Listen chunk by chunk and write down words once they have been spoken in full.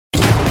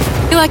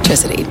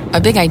Electricity, a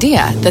big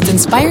idea that's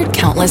inspired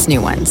countless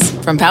new ones.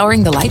 From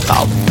powering the light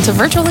bulb to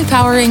virtually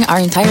powering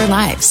our entire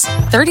lives.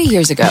 30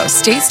 years ago,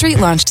 State Street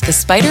launched the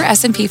SPDR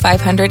S&P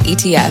 500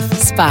 ETF,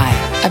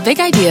 SPY. A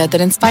big idea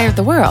that inspired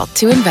the world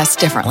to invest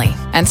differently.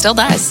 And still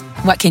does.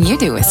 What can you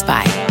do with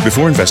SPY?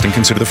 Before investing,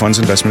 consider the fund's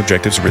investment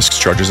objectives, risks,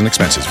 charges, and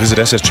expenses. Visit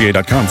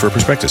ssga.com for a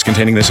prospectus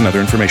containing this and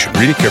other information.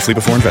 Read it carefully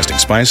before investing.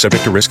 SPY is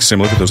subject to risks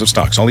similar to those of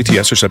stocks. All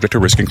ETFs are subject to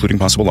risk, including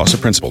possible loss of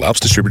principal. Alps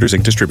Distributors,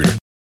 Inc. Distributor.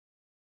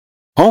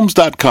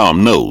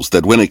 Homes.com knows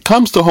that when it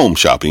comes to home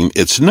shopping,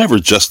 it's never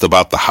just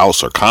about the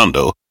house or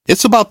condo.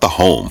 It's about the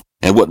home.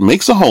 And what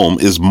makes a home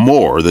is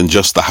more than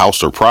just the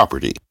house or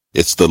property.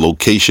 It's the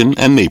location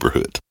and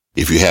neighborhood.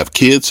 If you have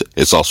kids,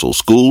 it's also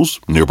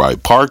schools, nearby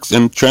parks,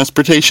 and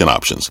transportation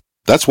options.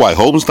 That's why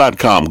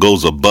Homes.com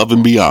goes above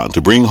and beyond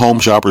to bring home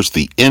shoppers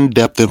the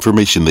in-depth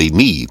information they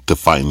need to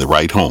find the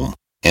right home.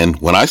 And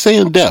when I say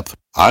in-depth,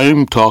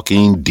 I'm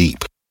talking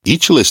deep.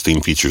 Each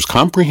listing features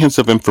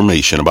comprehensive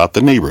information about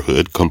the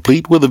neighborhood,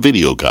 complete with a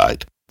video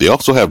guide. They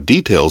also have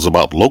details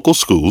about local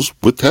schools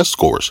with test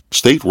scores,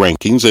 state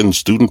rankings, and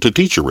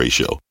student-to-teacher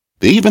ratio.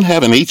 They even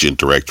have an agent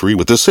directory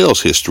with the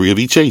sales history of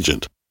each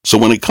agent. So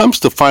when it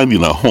comes to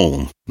finding a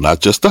home, not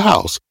just a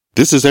house,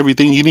 this is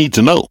everything you need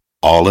to know,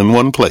 all in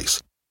one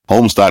place.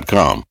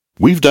 Homes.com.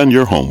 We've done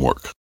your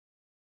homework.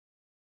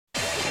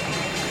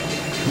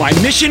 My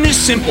mission is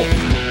simple: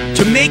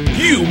 to make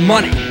you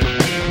money.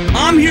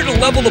 I'm here to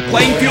level the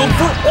playing field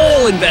for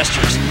all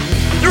investors.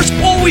 There's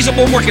always a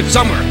bull market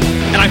somewhere,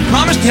 and I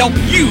promise to help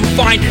you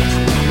find it.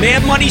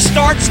 Mad Money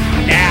starts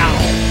now.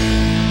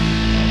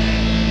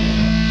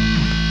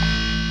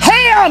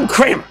 Hey, I'm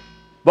Kramer.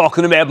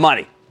 Welcome to Mad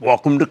Money.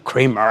 Welcome to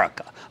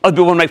Kramerica. I'll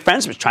be one of my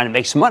friends who's trying to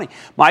make some money.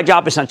 My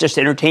job is not just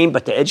to entertain,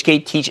 but to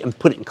educate, teach, and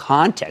put it in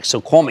context.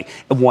 So call me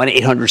at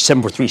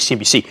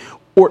 1-800-743-CNBC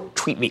or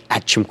tweet me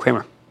at Jim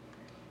Cramer.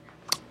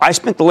 I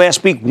spent the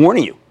last week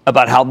warning you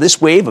about how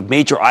this wave of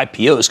major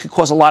IPOs could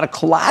cause a lot of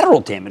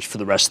collateral damage for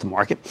the rest of the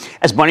market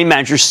as money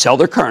managers sell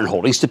their current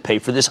holdings to pay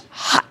for this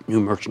hot new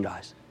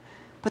merchandise.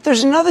 But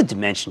there's another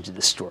dimension to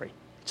this story.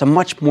 It's a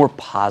much more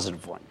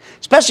positive one,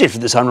 especially after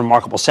this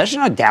unremarkable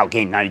session. Dow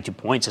gained 92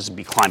 points,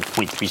 S&P climbed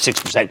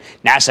 0.36%,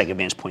 NASDAQ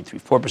advanced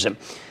 0.34%.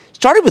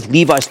 Started with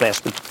Levi's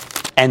last week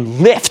and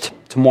Lyft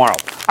tomorrow.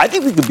 I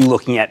think we could be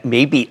looking at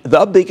maybe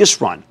the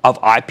biggest run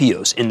of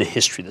IPOs in the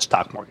history of the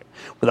stock market,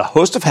 with a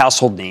host of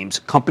household names,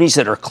 companies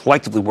that are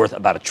collectively worth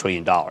about $1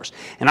 trillion.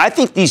 And I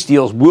think these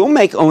deals will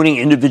make owning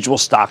individual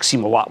stocks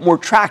seem a lot more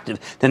attractive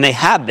than they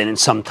have been in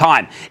some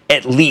time,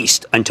 at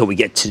least until we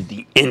get to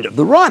the end of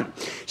the run.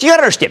 So you got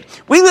to understand,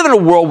 we live in a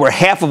world where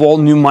half of all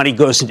new money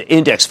goes into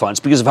index funds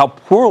because of how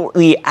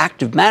poorly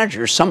active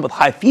managers some with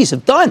high fees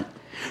have done.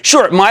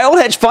 Sure, my old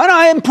hedge fund,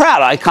 I am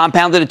proud. I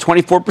compounded at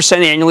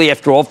 24% annually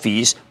after all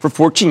fees for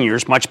 14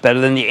 years, much better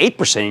than the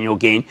 8% annual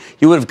gain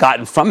you would have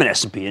gotten from an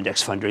S&P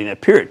index fund during that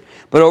period.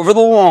 But over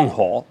the long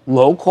haul,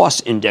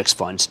 low-cost index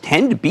funds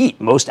tend to beat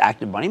most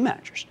active money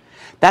managers.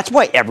 That's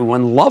why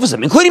everyone loves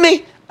them, including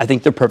me. I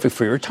think they're perfect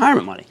for your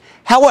retirement money.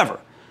 However,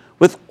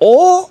 with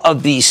all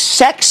of these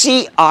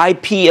sexy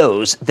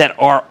IPOs that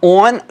are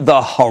on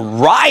the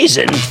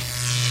horizon,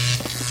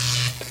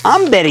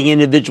 I'm betting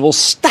individual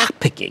stock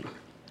picking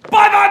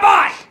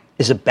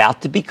is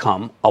about to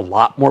become a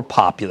lot more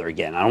popular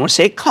again. I don't want to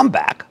say a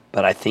comeback,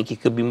 but I think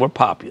it could be more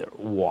popular.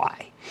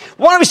 Why?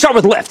 Why don't we start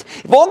with Lyft?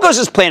 If all goes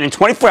as planned, in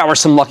 24 hours,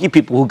 some lucky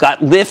people who got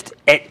Lyft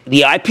at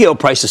the IPO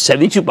price of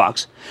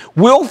 $72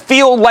 will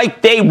feel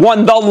like they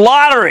won the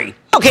lottery.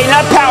 Okay,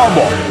 not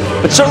Powerball,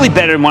 but certainly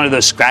better than one of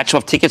those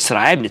scratch-off tickets that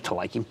I admit to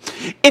liking.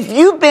 If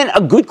you've been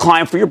a good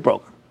client for your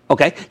broker,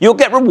 okay, you'll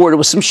get rewarded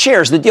with some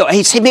shares in the deal.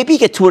 Hey, say maybe you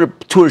get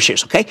 200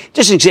 shares, okay?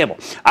 Just an example.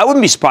 I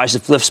wouldn't be surprised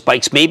if Lyft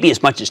spikes maybe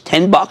as much as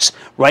 $10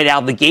 right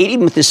out of the gate,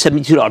 even with this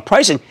 $72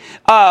 pricing,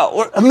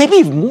 or maybe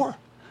even more.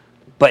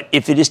 But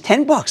if it is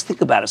 $10,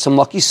 think about it. Some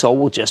lucky soul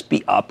will just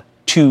be up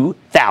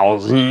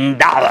 $2,000.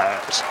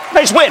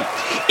 Nice win.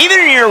 Even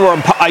in a year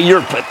where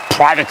your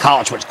private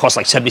college, which costs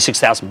like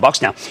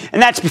 $76,000 now,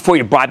 and that's before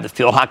you bribe the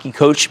field hockey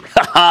coach.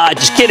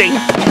 Just kidding.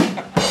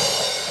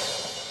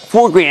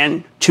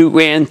 $4,000,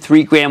 $2,000,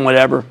 $3,000,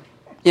 whatever.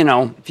 You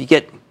know, if you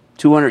get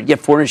 200, you get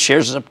 400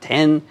 shares, it's up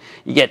 10.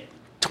 You get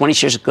 20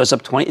 shares, it goes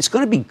up 20. It's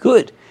going to be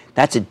good.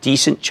 That's a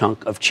decent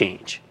chunk of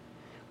change.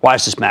 Why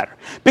does this matter?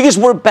 Because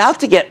we're about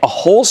to get a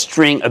whole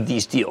string of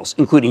these deals,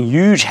 including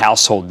huge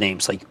household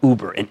names like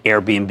Uber and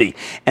Airbnb.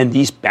 And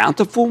these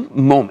bountiful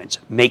moments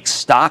make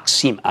stocks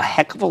seem a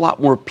heck of a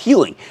lot more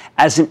appealing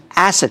as an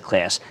asset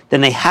class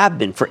than they have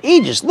been for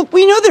ages. Look,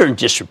 we know they're in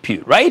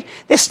disrepute, right?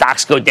 Their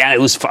stocks go down. It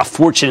was a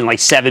fortune in like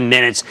 7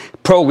 minutes.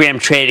 Program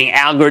trading,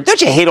 algorithm.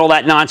 Don't you hate all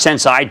that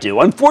nonsense? I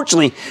do.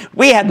 Unfortunately,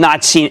 we have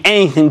not seen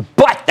anything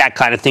but that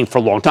kind of thing for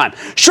a long time.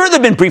 Sure, there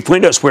have been brief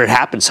windows where it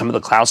happened. Some of the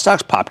cloud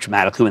stocks popped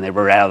dramatically when they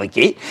were out of the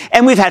gate.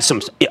 And we've had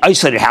some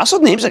isolated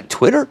household names like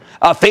Twitter,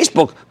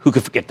 Facebook, who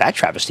could forget that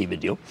travesty of a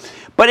deal.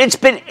 But it's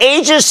been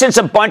ages since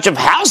a bunch of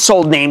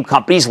household name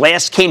companies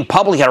last came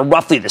public at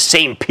roughly the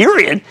same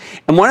period.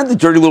 And one of the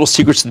dirty little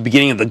secrets at the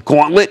beginning of the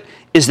gauntlet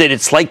is that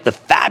it's like the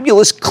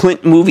fabulous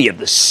Clint movie of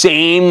the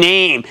same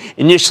name.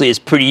 Initially, it's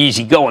pretty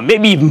easy going,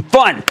 maybe even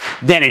fun.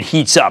 Then it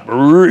heats up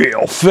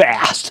real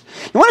fast.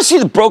 You want to see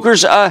the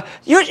brokers?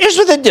 Here's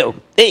what they do.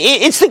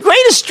 It's the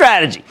greatest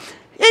strategy.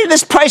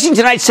 This pricing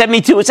tonight,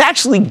 72, it's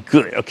actually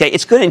good, okay?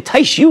 It's going to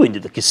entice you into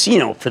the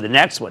casino for the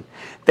next one.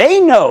 They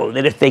know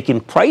that if they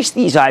can price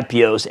these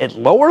IPOs at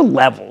lower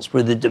levels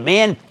where the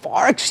demand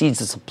far exceeds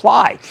the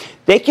supply,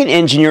 they can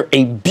engineer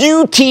a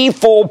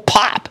beautiful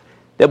pop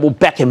that will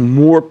beckon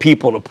more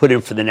people to put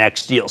in for the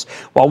next deals.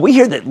 While we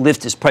hear that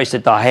Lyft is priced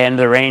at the high end of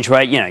the range,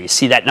 right? You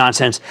see that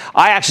nonsense.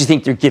 I actually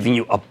think they're giving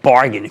you a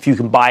bargain if you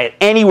can buy it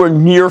anywhere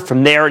near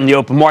from there in the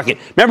open market.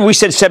 Remember, we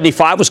said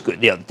 75 was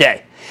good the other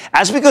day.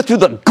 As we go through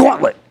the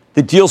gauntlet,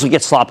 the deals will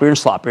get sloppier and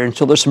sloppier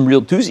until there's some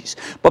real doozies.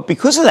 But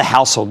because of the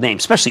household name,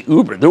 especially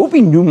Uber, there will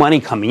be new money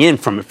coming in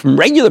from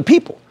regular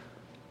people.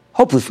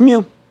 Hopefully from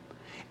you.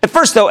 At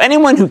first, though,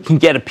 anyone who can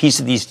get a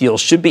piece of these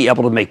deals should be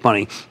able to make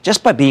money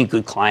just by being a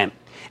good client.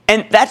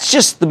 And that's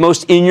just the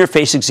most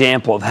in-your-face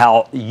example of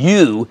how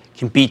you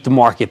can beat the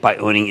market by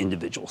owning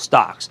individual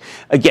stocks.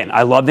 Again,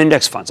 I love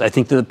index funds. I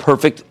think they're the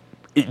perfect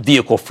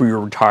vehicle for your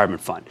retirement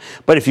fund.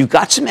 But if you've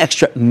got some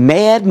extra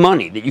mad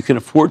money that you can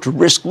afford to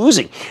risk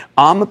losing,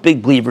 I'm a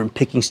big believer in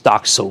picking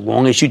stocks so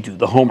long as you do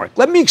the homework.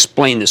 Let me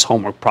explain this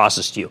homework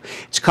process to you.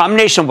 It's a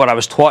combination of what I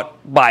was taught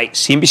by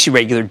CNBC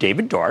regular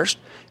David Darst,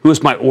 who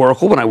was my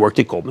oracle when I worked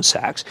at Goldman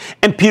Sachs,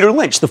 and Peter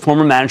Lynch, the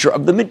former manager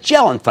of the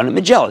Magellan Fund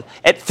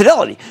at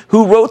Fidelity,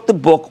 who wrote the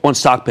book on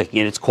stock picking,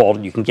 and it's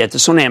called, you can get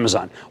this on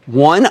Amazon,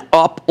 One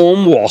Up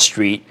on Wall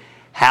Street,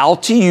 How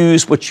to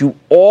Use What You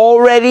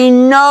Already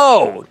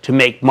Know to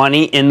Make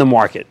Money in the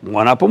Market.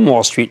 One Up on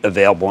Wall Street,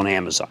 available on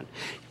Amazon.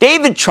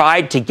 David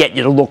tried to get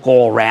you to look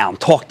all around,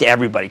 talk to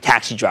everybody,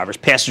 taxi drivers,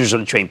 passengers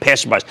on the train,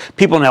 passerbys,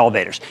 people in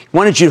elevators. He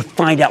wanted you to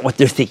find out what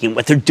they're thinking,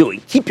 what they're doing.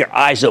 Keep your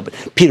eyes open.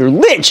 Peter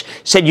Lynch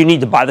said you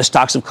need to buy the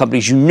stocks of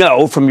companies you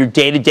know from your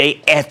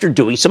day-to-day after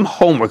doing some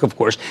homework, of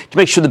course, to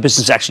make sure the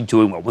business is actually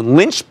doing well. When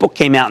Lynch's book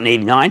came out in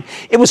 89,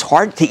 it was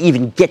hard to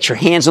even get your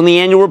hands on the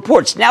annual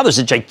reports. Now there's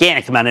a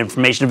gigantic amount of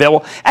information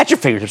available at your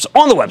fingertips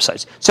on the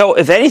websites. So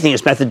if anything,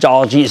 his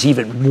methodology is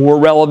even more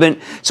relevant.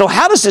 So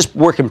how does this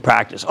work in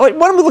practice? Why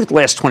don't we look at the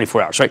last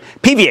 24 hours, right?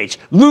 PVH,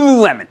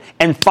 Lululemon,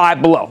 and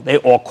Five Below, they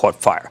all caught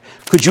fire.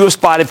 Could you have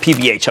spotted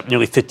PVH up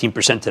nearly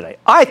 15% today?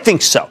 I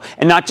think so,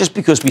 and not just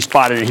because we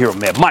spotted it here on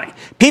Mad Money.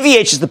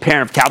 PVH is the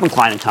parent of Calvin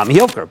Klein and Tommy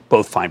Hilfiger,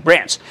 both fine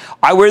brands.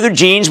 I wear their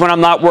jeans when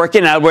I'm not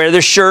working. I wear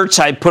their shirts.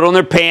 I put on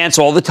their pants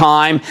all the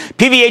time.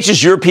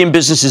 PVH's European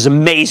business is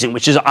amazing,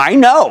 which is, I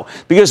know,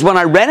 because when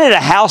I rented a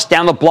house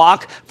down the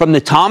block from the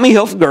Tommy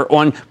Hilfiger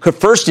on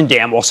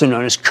Fürstendamm, also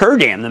known as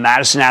Kerdam, the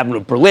Madison Avenue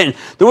of Berlin,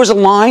 there was a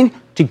line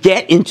to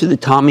get into the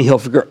Tommy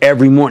Hilfiger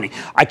every morning.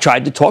 I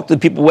tried to talk to the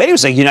people waiting. It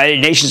was like United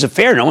Nations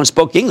affair. No one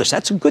spoke English.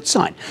 That's a good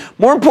sign.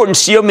 More important,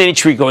 CEO Manny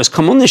Chirico has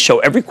come on this show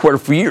every quarter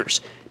for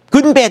years.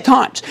 Good and bad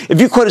times. If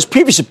you caught his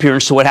previous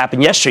appearance to what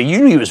happened yesterday, you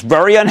knew he was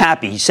very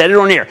unhappy. He said it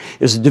on air. It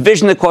was a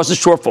division that caused a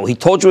shortfall. He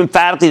told you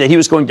emphatically that he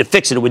was going to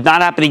fix it. It would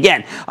not happen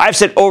again. I've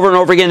said over and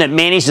over again that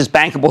Manny's as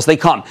bankable as they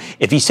come.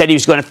 If he said he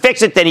was going to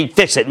fix it, then he'd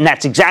fix it. And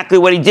that's exactly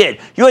what he did.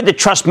 You had to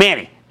trust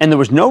Manny. And there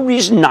was no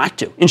reason not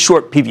to. In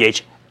short,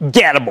 PVH,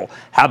 gettable.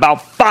 How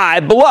about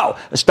Five Below,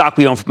 a stock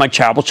we own for my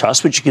charitable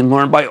trust, which you can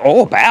learn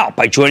all about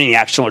by joining the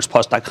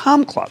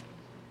ActionAlertsPlus.com club.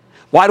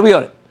 Why do we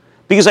own it?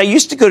 Because I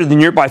used to go to the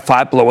nearby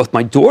Five Below with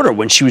my daughter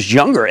when she was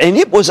younger, and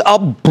it was a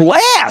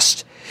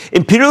blast.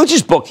 In Peter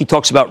Lynch's book, he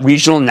talks about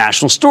regional and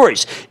national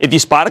stories. If you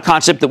spot a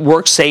concept that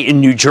works, say,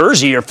 in New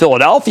Jersey or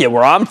Philadelphia,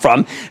 where I'm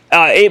from,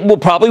 it will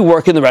probably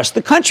work in the rest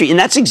of the country. And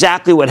that's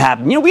exactly what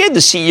happened. You know, we had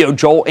the CEO,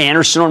 Joel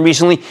Anderson, on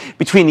recently.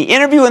 Between the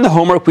interview and the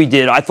homework we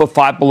did, I thought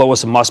Five Below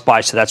was a must-buy,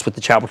 so that's what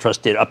the Charitable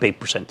Trust did, up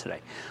 8% today.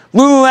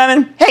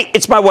 Lululemon, hey,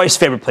 it's my wife's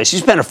favorite place. She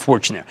spent a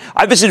fortune there.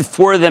 I visited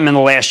 4 of them in the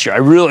last year. I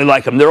really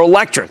like them. They're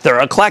electric. They're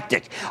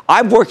eclectic.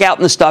 I work out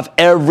in the stuff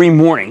every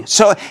morning.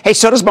 So, hey,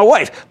 so does my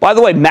wife. By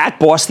the way, Matt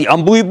Boss, the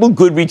unbelievable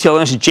good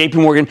retailer at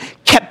JP Morgan,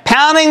 kept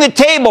pounding the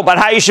table about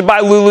how you should buy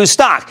Lulu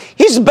stock.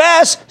 He's the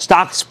best.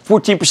 Stock's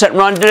 14%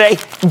 run today.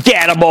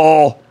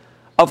 Gettable.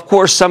 Of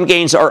course, some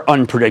gains are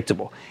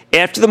unpredictable.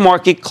 After the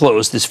market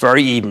closed this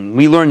very evening,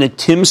 we learned that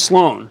Tim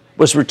Sloan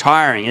was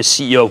retiring as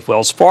CEO of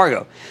Wells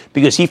Fargo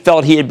because he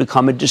felt he had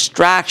become a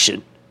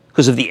distraction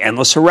because of the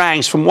endless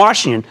harangues from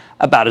Washington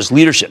about his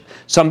leadership,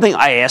 something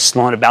I asked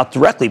Sloan about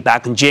directly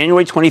back on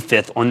January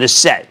 25th on this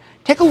set.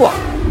 Take a look.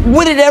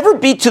 Would it ever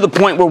be to the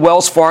point where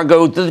Wells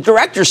Fargo, the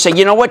directors say,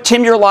 you know what,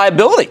 Tim, you're a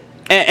liability,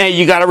 and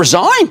you got to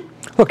resign?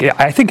 Look,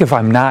 I think if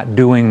I'm not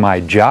doing my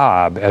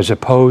job, as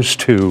opposed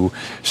to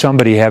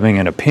somebody having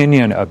an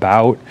opinion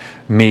about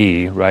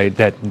me, right,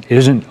 that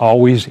isn't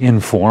always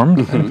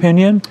informed an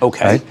opinion,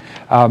 okay,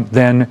 right,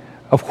 then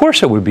of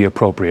course it would be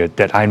appropriate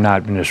that I'm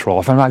not in this role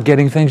if I'm not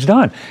getting things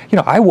done. You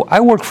know, I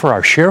work for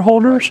our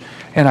shareholders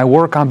and I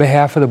work on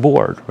behalf of the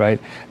board, right?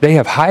 They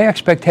have high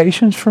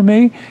expectations for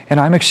me and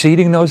I'm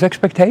exceeding those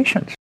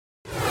expectations.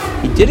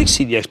 He did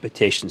exceed the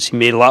expectations. He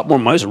made a lot more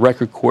money. It was a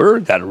record quarter,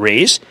 got a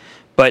raise.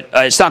 But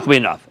it's not going to be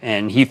enough.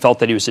 And he felt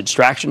that he was a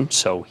distraction,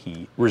 so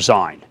he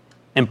resigned.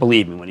 And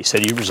believe me, when he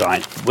said he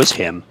resigned, it was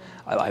him.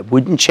 I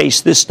wouldn't chase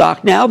this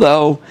stock now,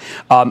 though.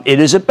 It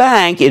is a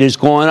bank. It is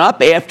going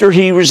up after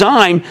he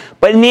resigned.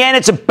 But in the end,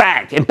 it's a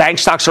bank. And bank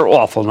stocks are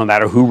awful no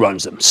matter who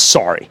runs them.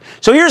 Sorry.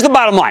 So here's the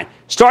bottom line.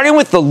 Starting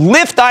with the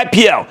Lyft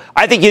IPO,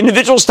 I think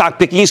individual stock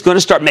picking is going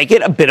to start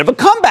making a bit of a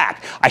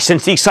comeback. I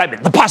sense the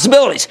excitement, the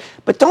possibilities.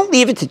 But don't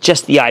leave it to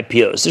just the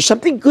IPOs. There's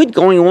something good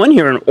going on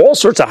here in all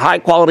sorts of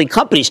high-quality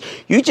companies.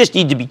 You just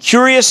need to be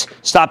curious,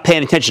 stop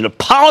paying attention to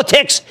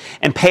politics,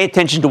 and pay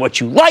attention to what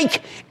you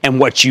like and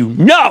what you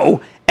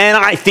know. And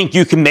I think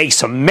you can make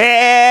some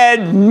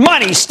mad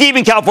money. Steve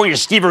in California,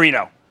 Steve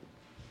Arino.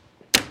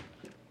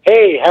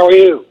 Hey, how are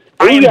you?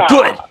 I am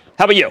good.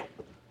 How about you?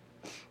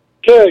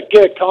 Good.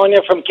 Calling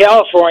in from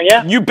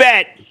California. You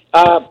bet.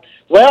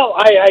 Well,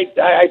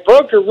 I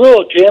broke a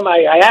rule, Jim.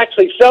 I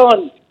actually fell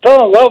in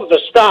love with a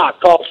stock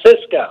called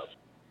Cisco.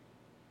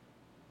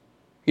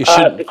 You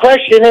should. The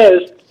question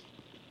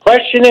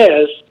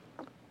is,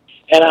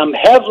 and I'm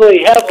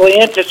heavily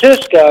into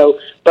Cisco,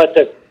 but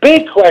the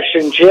big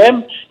question,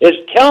 Jim, is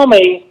tell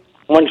me,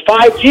 when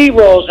 5G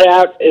rolls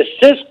out, is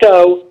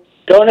Cisco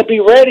going to be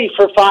ready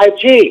for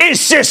 5G? Is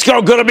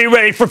Cisco going to be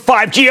ready for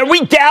 5G? Are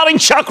we doubting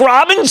Chuck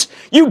Robbins?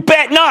 You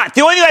bet not.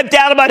 The only thing I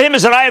doubt about him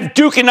is that I have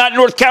Duke and not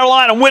North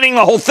Carolina winning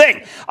the whole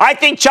thing. I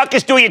think Chuck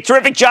is doing a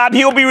terrific job.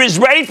 He will be as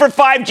ready for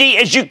 5G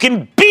as you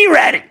can be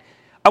ready.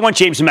 I want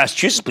James in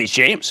Massachusetts, please,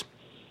 James.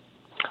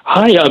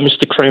 Hi,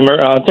 Mr. Cramer.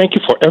 Thank you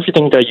for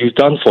everything that you've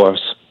done for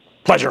us.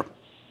 Pleasure.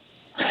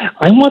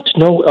 I want to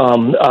know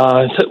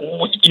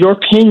your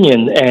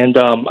opinion, and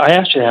I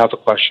actually have a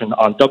question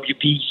on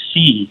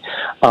WBC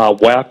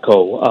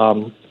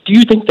WACO. Do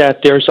you think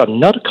that there's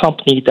another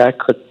company that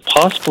could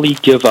possibly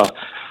give a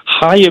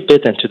higher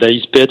bid than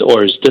today's bid,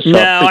 or is this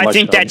No, I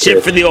think that's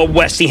it for the old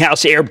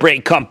Westinghouse air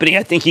brake company.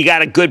 I think you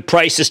got a good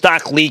price. The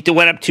stock leaked. It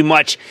went up too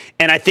much,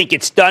 and I think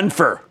it's done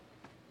for.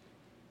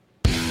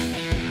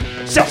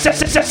 Sell.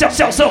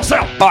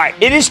 All right,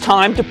 it is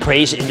time to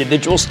praise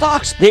individual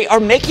stocks. They are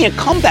making a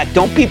comeback.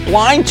 Don't be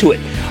blind to it.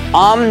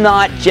 I'm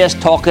not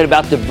just talking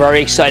about the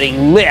very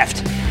exciting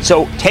Lyft.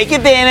 So take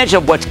advantage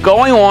of what's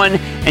going on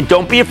and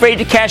don't be afraid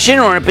to cash in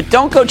on it, but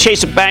don't go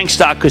chase a bank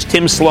stock because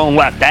Tim Sloan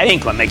left. That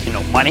ain't going to make you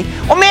no money.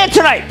 Oh, man,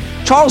 tonight,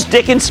 Charles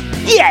Dickens,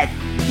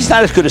 he's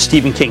not as good as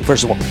Stephen King,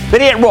 first of all,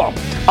 but he ain't wrong.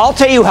 I'll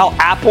tell you how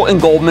Apple and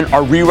Goldman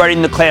are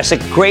rewriting the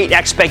classic Great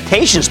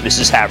Expectations,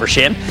 Mrs.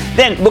 Haversham.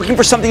 Then, looking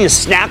for something to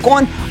snack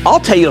on? I'll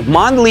tell you if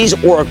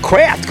Mondelez or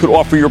Kraft could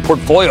offer your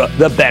portfolio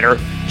the better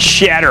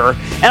cheddar.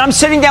 And I'm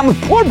sitting down with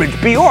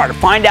Broadridge BR to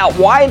find out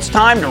why it's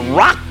time to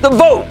rock the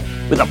vote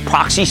with a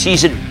proxy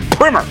season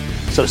primer.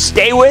 So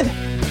stay with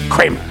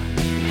Cramer.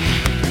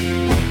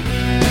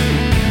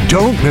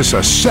 Don't miss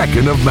a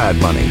second of Mad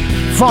Money.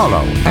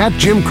 Follow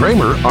 @Jim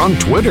Cramer on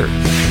Twitter.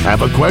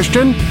 Have a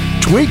question?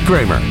 Tweet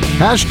Cramer.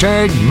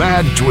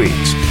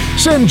 #MadTweets.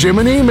 Send Jim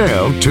an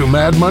email to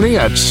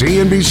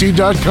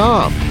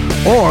madmoney@cnbc.com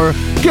or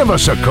give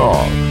us a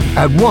call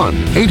at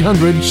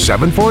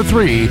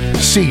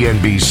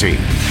 1-800-743-CNBC.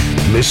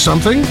 Miss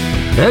something?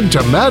 Head to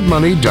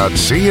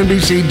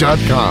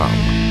madmoney.cnbc.com.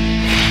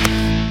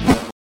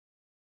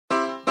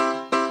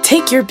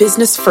 Take your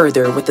business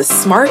further with the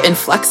smart and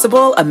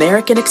flexible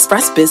American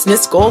Express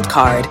Business Gold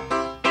Card.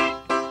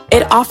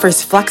 It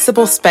offers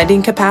flexible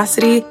spending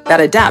capacity that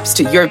adapts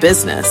to your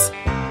business.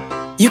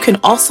 You can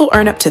also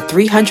earn up to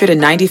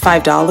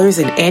 $395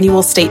 in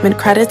annual statement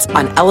credits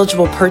on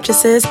eligible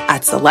purchases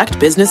at select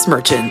business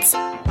merchants.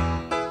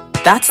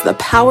 That's the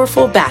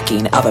powerful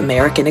backing of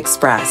American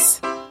Express.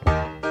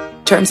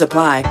 Terms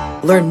apply.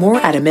 Learn more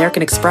at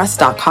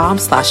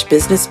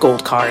americanexpress.com/business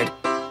gold card.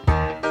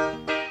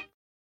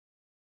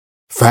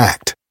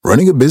 Fact.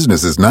 Running a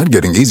business is not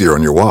getting easier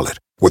on your wallet.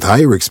 With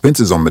higher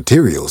expenses on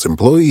materials,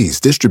 employees,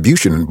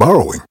 distribution, and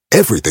borrowing,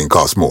 everything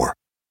costs more.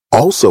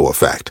 Also a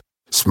fact.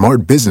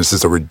 Smart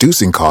businesses are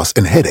reducing costs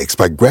and headaches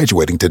by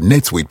graduating to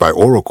NetSuite by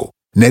Oracle.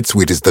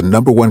 NetSuite is the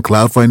 #1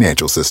 cloud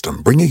financial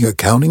system, bringing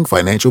accounting,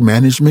 financial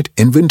management,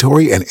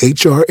 inventory, and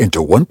HR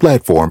into one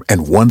platform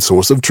and one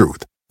source of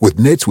truth. With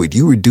NetSuite,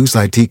 you reduce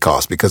IT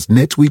costs because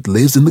NetSuite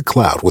lives in the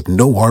cloud with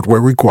no hardware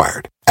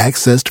required.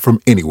 Accessed from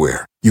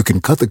anywhere. You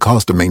can cut the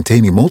cost of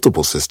maintaining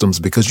multiple systems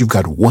because you've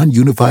got one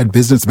unified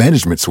business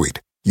management suite.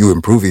 You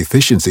improve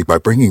efficiency by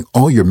bringing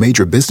all your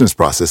major business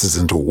processes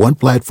into one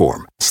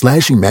platform,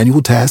 slashing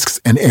manual tasks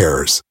and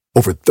errors.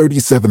 Over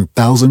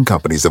 37,000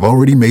 companies have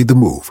already made the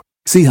move.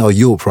 See how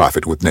you'll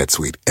profit with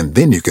NetSuite, and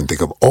then you can think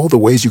of all the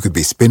ways you could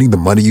be spending the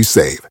money you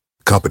save.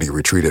 Company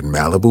retreat in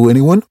Malibu,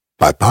 anyone?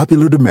 By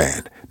popular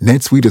demand,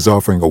 NetSuite is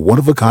offering a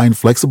one-of-a-kind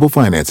flexible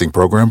financing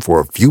program for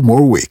a few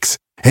more weeks.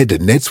 Head to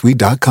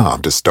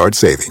netsuite.com to start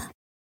saving.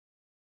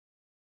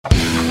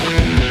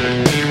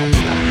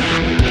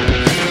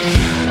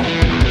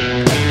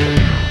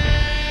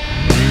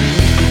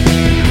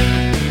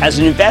 As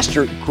an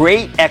investor,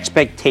 great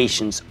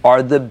expectations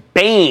are the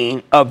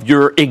bane of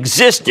your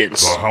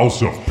existence. The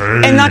House of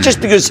Pain. And not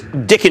just because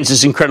Dickens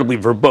is incredibly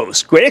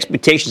verbose. Great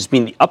expectations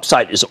mean the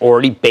upside is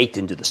already baked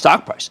into the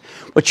stock price.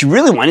 What you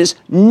really want is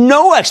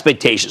no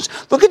expectations.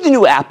 Look at the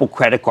new Apple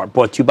credit card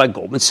brought to you by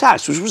Goldman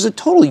Sachs, which was a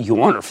total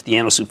yawner for the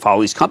analysts who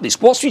follow these companies.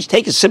 Wall Street's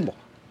take is simple.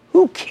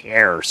 Who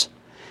cares?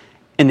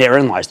 And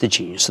therein lies the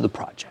genius of the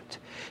project.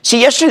 See,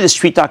 yesterday,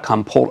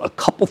 TheStreet.com polled a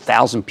couple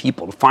thousand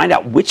people to find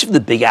out which of the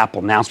big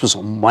Apple announcements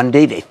on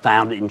Monday they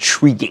found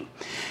intriguing.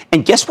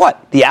 And guess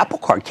what? The Apple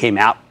Card came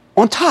out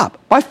on top,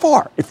 by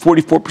far, at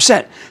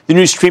 44%. The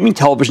new streaming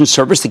television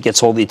service that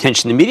gets all the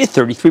attention in the media,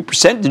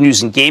 33%. The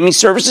news and gaming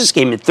services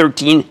came in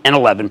 13 and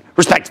 11,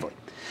 respectively.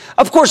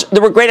 Of course,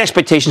 there were great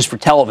expectations for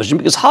television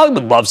because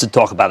Hollywood loves to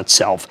talk about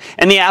itself,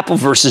 and the Apple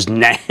versus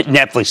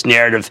Netflix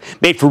narrative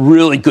made for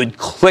really good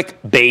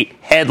clickbait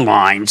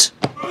headlines.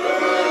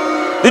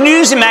 The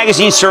news and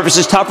magazine service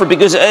is tougher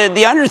because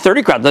the under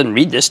 30 crowd doesn't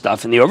read this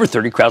stuff, and the over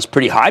 30 crowd's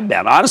pretty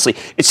hidebound. Honestly,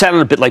 it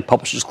sounded a bit like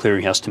Publishers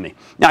Clearinghouse to me.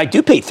 Now, I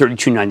do pay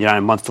 $32.99 a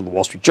month for the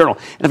Wall Street Journal,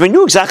 and if I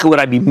knew exactly what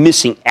I'd be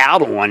missing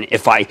out on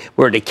if I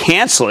were to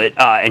cancel it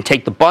and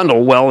take the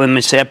bundle, well, then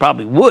I say I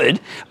probably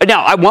would.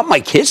 Now, I want my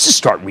kids to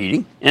start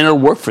reading, and it'll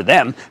work for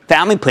them.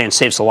 Family Plan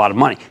saves a lot of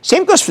money.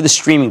 Same goes for the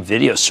streaming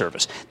video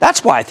service.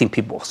 That's why I think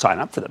people will sign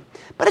up for them.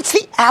 But it's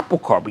the Apple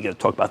Card we got to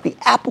talk about, the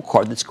Apple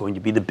Card that's going to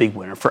be the big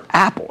winner for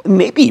Apple, and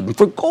maybe even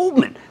for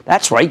Goldman.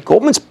 That's right,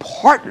 Goldman's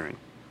partnering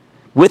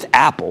with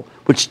Apple,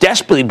 which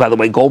desperately, by the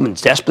way,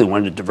 Goldman's desperately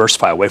wanted to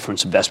diversify away from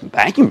its investment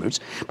banking roots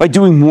by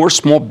doing more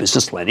small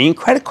business lending and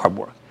credit card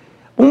work.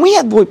 When we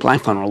had Lloyd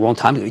Blankfein on a long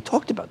time ago, he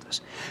talked about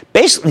this.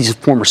 Basically, he's a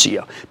former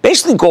CEO.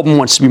 Basically, Goldman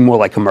wants to be more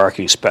like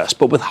American Express,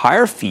 but with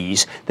higher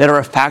fees that are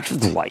a fact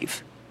of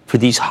life for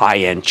these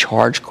high-end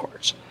charge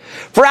cards.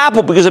 For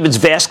Apple, because of its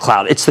vast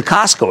clout, it's the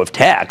Costco of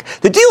tech.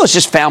 The deal is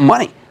just found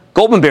money.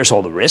 Goldman bears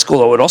all the risk,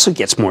 although it also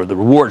gets more of the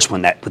rewards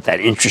with that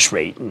interest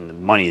rate and the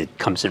money that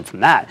comes in from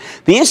that.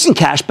 The instant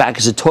cash back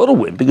is a total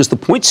win because the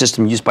point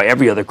system used by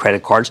every other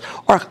credit cards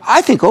are,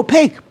 I think,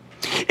 opaque.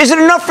 Is it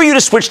enough for you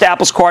to switch to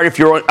Apple's card if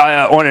you're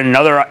on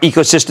another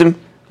ecosystem?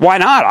 Why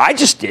not? I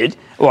just did.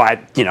 Well, I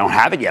don't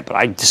have it yet, but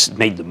I just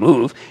made the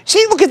move.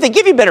 See, look, if they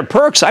give you better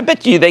perks, I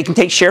bet you they can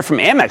take share from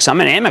Amex. I'm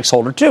an Amex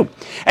holder, too.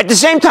 At the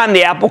same time,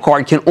 the Apple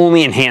Card can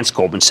only enhance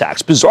Goldman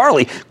Sachs.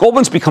 Bizarrely,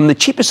 Goldman's become the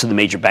cheapest of the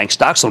major bank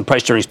stocks on a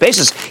price-to-earnings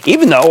basis,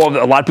 even though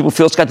a lot of people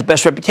feel it's got the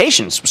best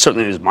reputation.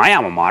 Certainly, it is my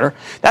alma mater.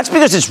 That's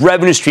because its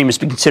revenue stream has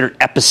been considered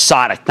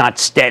episodic, not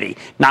steady,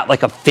 not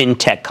like a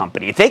fintech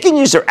company. If they can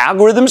use their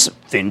algorithms,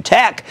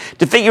 fintech,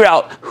 to figure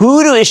out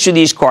who to issue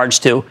these cards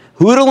to,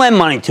 who to lend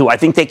money to, I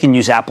think they can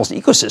use Apple's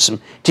ecosystem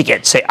to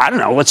get, say, I don't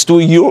know, let's do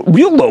a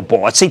real low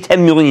ball. Let's say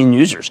 10 million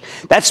users.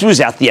 That smooths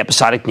out the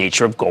episodic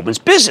nature of Goldman's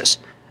business.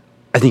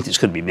 I think there's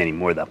going to be many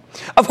more, though.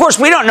 Of course,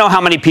 we don't know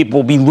how many people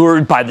will be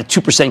lured by the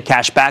 2%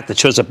 cash back that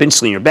shows up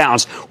instantly in your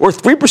balance or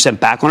 3%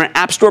 back on an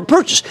App Store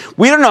purchase.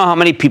 We don't know how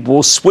many people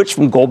will switch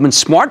from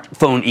Goldman's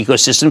smartphone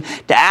ecosystem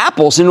to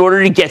Apple's in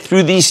order to get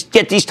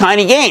these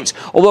tiny gains.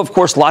 Although, of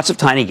course, lots of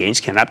tiny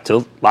gains can up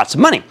to lots of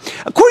money.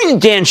 According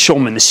to Dan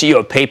Schulman, the CEO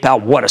of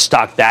PayPal, what a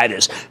stock that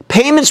is.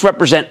 Payments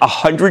represent a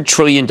 $100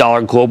 trillion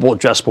global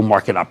addressable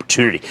market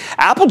opportunity.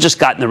 Apple just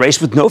got in the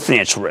race with no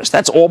financial risk.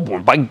 That's all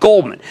borne by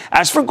Goldman.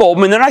 As for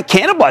Goldman, they're not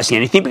cannibalizing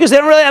anything because they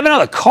don't really have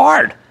another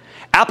card.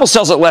 Apple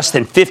sells at less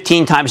than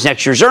 15 times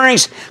next year's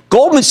earnings.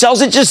 Goldman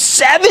sells at just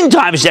 7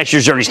 times next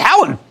year's earnings.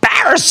 How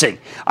embarrassing.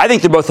 I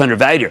think they're both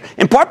undervalued here,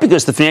 in part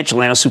because the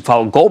financial analysts who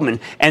follow Goldman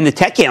and the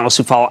tech analysts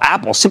who follow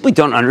Apple simply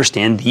don't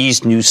understand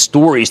these new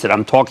stories that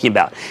I'm talking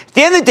about. At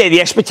the end of the day,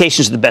 the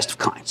expectations are the best of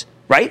kinds.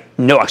 Right?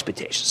 No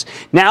expectations.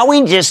 Now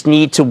we just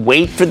need to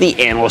wait for the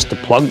analysts to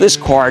plug this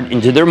card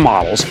into their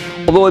models,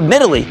 although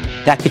admittedly,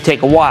 that could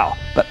take a while.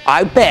 But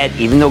I bet,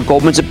 even though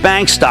Goldman's a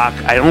bank stock,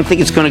 I don't think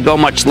it's going to go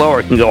much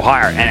lower. It can go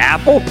higher. And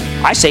Apple,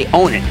 I say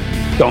own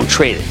it. Don't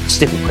trade it.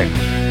 Stick with Cramer.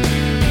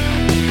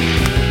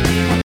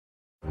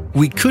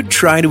 We could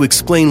try to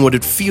explain what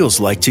it feels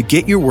like to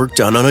get your work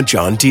done on a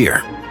John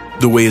Deere.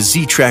 The way a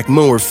Z-Track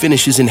mower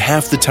finishes in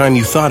half the time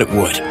you thought it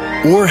would.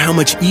 Or how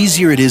much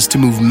easier it is to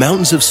move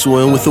mountains of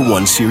soil with the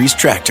 1 Series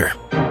tractor.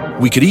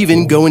 We could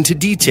even go into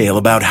detail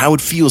about how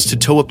it feels to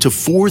tow up to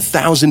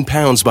 4,000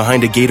 pounds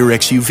behind a Gator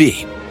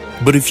XUV.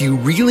 But if you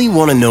really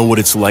want to know what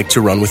it's like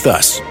to run with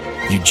us,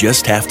 you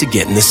just have to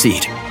get in the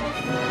seat.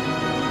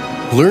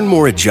 Learn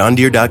more at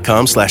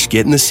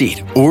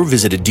johndeere.com/get-in-the-seat or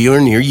visit a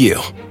dealer near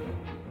you.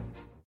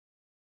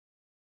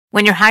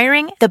 When you're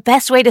hiring, the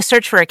best way to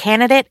search for a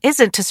candidate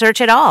isn't to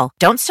search at all.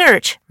 Don't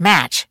search,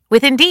 match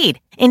with Indeed.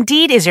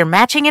 Indeed is your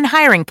matching and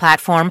hiring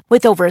platform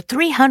with over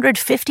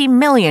 350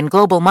 million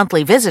global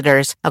monthly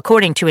visitors,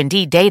 according to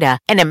Indeed data,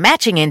 and a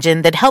matching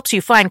engine that helps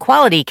you find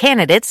quality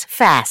candidates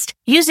fast.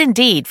 Use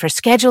Indeed for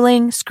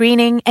scheduling,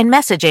 screening, and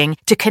messaging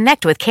to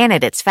connect with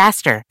candidates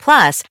faster.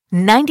 Plus,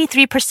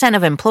 93%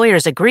 of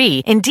employers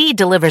agree Indeed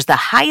delivers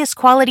the highest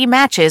quality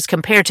matches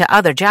compared to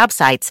other job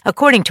sites,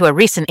 according to a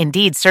recent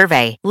Indeed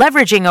survey.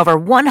 Leveraging over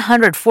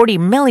 140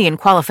 million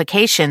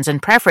qualifications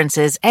and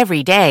preferences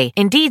every day,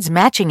 Indeed's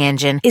matching hiring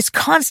engine is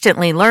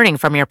constantly learning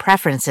from your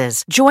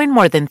preferences. Join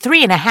more than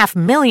 3.5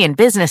 million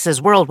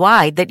businesses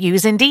worldwide that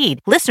use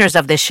Indeed. Listeners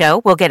of this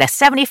show will get a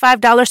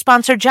 $75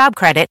 sponsored job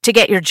credit to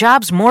get your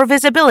jobs more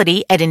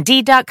visibility at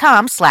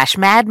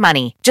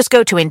Indeed.com/MadMoney. Just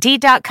go to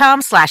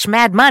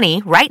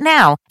Indeed.com/MadMoney right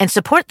now and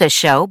support this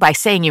show by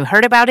saying you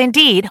heard about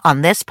Indeed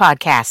on this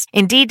podcast.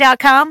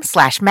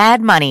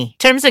 Indeed.com/MadMoney.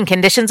 Terms and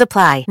conditions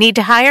apply. Need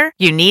to hire?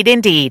 You need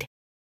Indeed.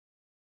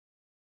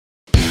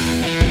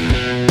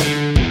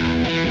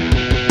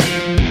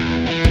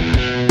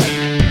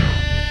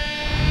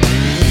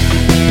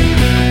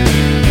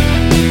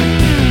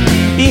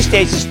 These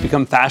days, it's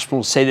become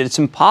fashionable to say that it's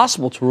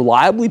impossible to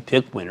reliably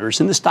pick winners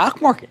in the stock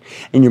market.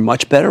 And you're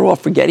much better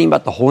off forgetting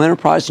about the whole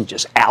enterprise and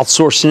just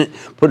outsourcing it,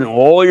 putting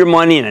all your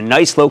money in a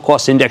nice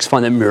low-cost index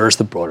fund that mirrors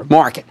the broader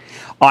market.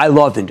 I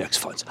love index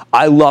funds.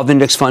 I love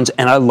index funds,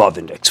 and I love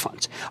index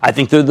funds. I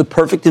think they're the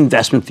perfect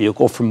investment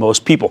vehicle for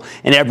most people,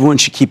 and everyone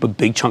should keep a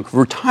big chunk of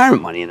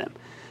retirement money in them.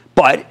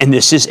 But, and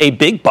this is a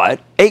big but,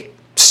 a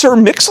Sir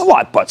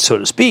Mix-a-Lot but, so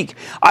to speak,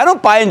 I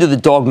don't buy into the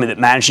dogma that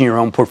managing your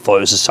own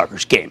portfolio is a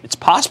sucker's game. It's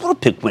possible to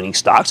pick winning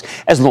stocks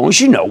as long as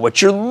you know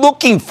what you're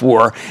looking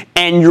for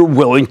and you're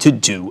willing to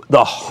do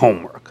the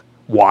homework.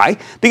 Why?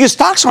 Because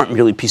stocks aren't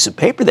merely a piece of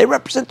paper. They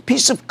represent a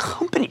piece of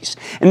companies.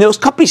 And those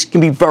companies can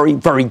be very,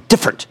 very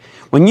different.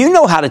 When you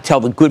know how to tell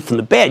the good from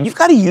the bad, you've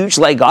got a huge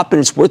leg up, and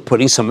it's worth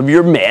putting some of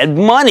your mad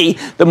money,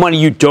 the money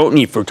you don't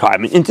need for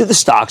retirement, into the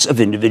stocks of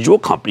individual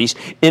companies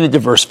in a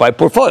diversified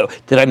portfolio.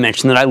 Did I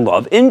mention that I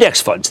love index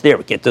funds? There,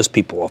 get those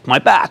people off my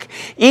back.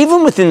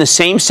 Even within the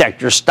same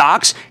sector,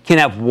 stocks can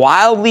have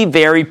wildly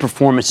varied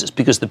performances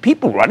because the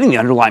people running the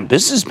underlying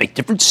businesses make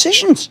different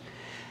decisions.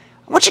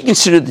 I want you to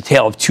consider the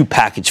tale of two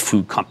packaged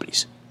food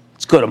companies.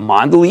 Let's go to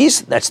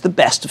Mondelez, that's the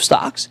best of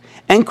stocks,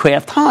 and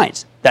Kraft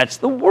Heinz, that's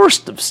the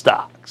worst of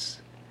stocks.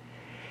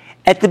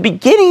 At the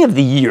beginning of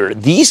the year,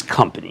 these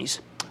companies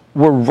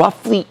were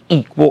roughly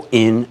equal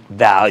in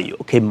value.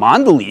 Okay,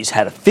 Mondelez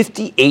had a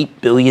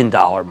 $58 billion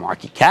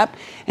market cap,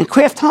 and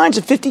Kraft Heinz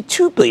a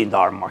 $52 billion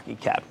market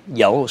cap.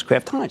 Yellow is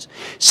Kraft Heinz.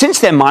 Since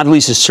then,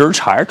 Mondelez has surged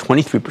higher,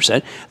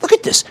 23%. Look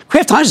at this.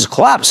 Kraft Heinz has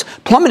collapsed,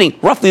 plummeting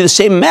roughly the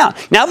same amount.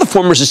 Now the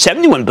former is a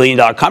 $71 billion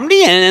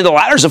company, and the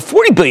latter is a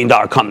 $40 billion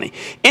company.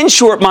 In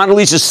short,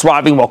 Mondelez is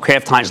thriving while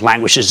Kraft Heinz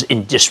languishes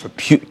in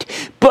disrepute.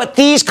 But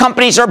these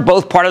companies are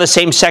both part of the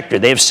same sector.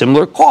 They have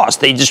similar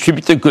costs. They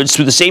distribute their goods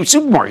through the same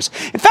supermarkets.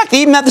 In fact,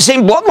 they even have the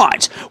same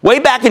bloodlines. Way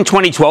back in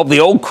 2012,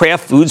 the old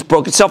Kraft Foods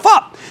broke itself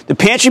up. The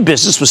pantry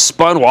business was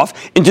spun off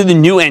into the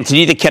new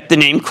entity that kept the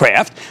name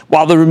Kraft,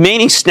 while the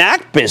remaining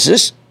snack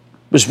business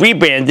was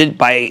rebranded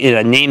by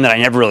a name that I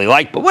never really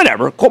liked, but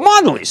whatever, called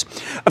Mondelez.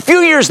 A few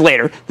years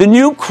later, the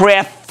new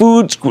Kraft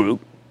Foods Group,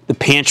 the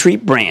pantry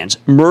brands,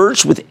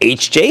 merged with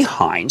H.J.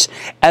 Heinz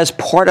as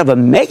part of a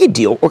mega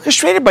deal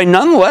orchestrated by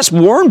nonetheless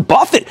Warren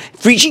Buffett,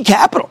 Fiji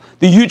Capital,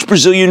 the huge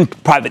Brazilian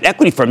private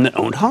equity firm that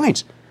owned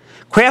Heinz.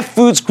 Kraft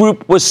Foods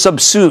Group was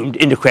subsumed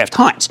into Kraft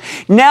Heinz.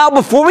 Now,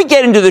 before we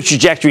get into the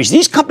trajectories,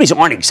 these companies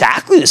aren't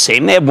exactly the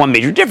same. They have one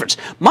major difference.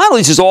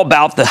 Mondelez is all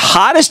about the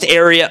hottest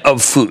area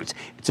of foods.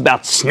 It's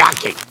about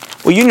snacking.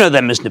 Well, you know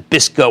them as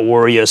Nabisco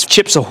Oreos,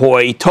 Chips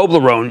Ahoy,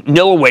 Toblerone,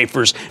 Nilla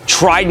Wafers,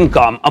 Trident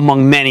Gum,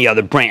 among many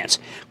other brands.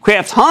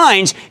 Kraft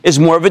Heinz is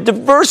more of a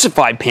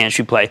diversified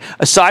pantry play.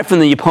 Aside from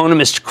the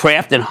eponymous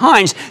Kraft and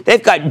Heinz,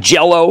 they've got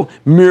Jell-O,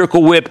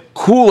 Miracle Whip,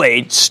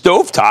 Kool-Aid,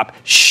 Stovetop,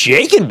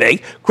 Shake and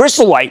Bake,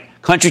 Crystal Light,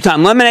 Country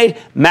Time Lemonade,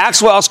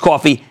 Maxwell's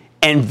Coffee,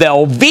 and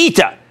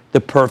Velveeta,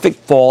 the perfect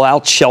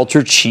fallout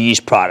shelter cheese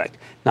product.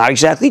 Not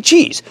exactly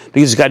cheese,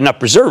 because it's got enough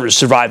preservatives to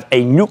survive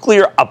a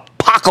nuclear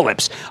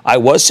apocalypse. I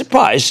was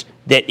surprised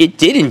that it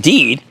did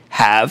indeed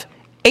have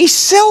a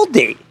sell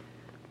date.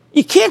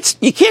 You can't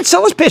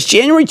sell this past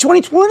January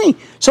 2020.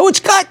 So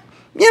it's got,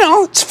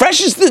 it's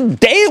fresh as the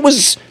day it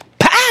was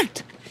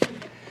packed.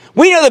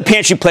 We know that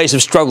pantry plays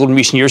have struggled in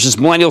recent years as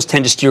millennials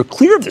tend to steer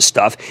clear of this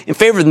stuff in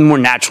favor of the more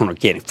natural and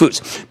organic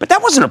foods. But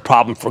that wasn't a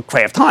problem for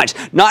Kraft Heinz,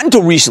 not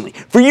until recently.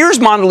 For years,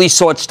 Mondelez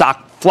saw its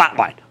stock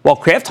flatline, while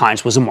Kraft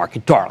Heinz was a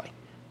market darling.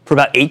 For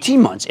about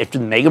 18 months after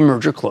the mega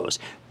merger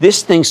closed,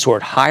 this thing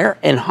soared higher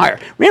and higher,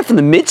 ran from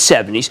the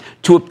mid-70s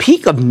to a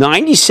peak of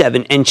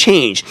 97 and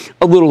change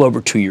a little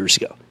over 2 years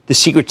ago. The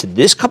secret to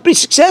this company's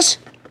success?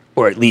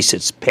 Or at least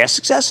its past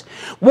success?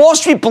 Wall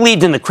Street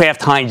believed in the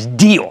Kraft-Heinz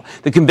deal.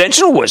 The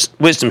conventional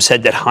wisdom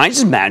said that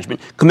Heinz's management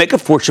could make a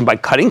fortune by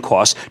cutting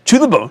costs to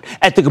the bone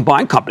at the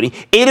combined company,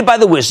 aided by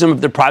the wisdom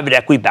of their private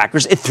equity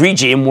backers at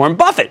 3G and Warren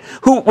Buffett,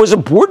 who was a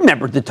board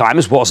member at the time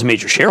as well as a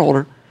major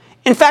shareholder.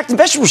 In fact,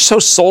 investors were so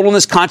sold on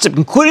this concept,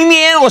 including the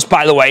analysts,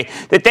 by the way,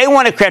 that they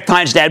wanted Kraft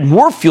Heinz to add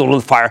more fuel to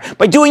the fire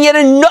by doing yet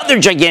another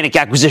gigantic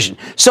acquisition.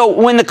 So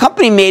when the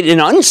company made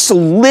an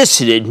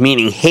unsolicited,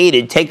 meaning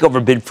hated,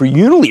 takeover bid for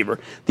Unilever,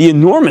 the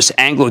enormous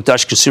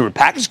Anglo-Dutch consumer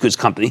packaged goods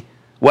company,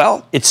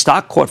 well, its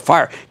stock caught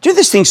fire. Dude,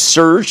 this thing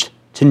surged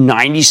to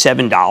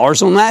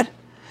 $97 on that.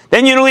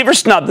 Then Unilever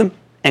snubbed them,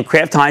 and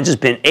Kraft Heinz has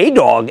been a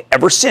dog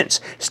ever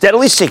since,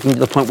 steadily sinking to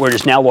the point where it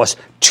has now lost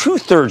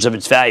 2/3 of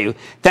its value,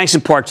 thanks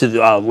in part to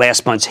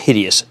last month's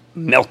hideous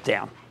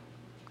meltdown.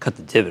 Cut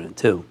the dividend,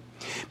 too.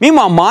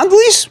 Meanwhile,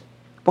 Mondelez,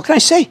 what can I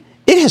say?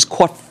 It has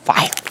caught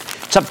fire.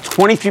 It's up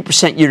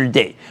 23% year to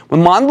date.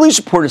 When Mondelez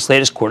reported its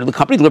latest quarter, the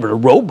company delivered a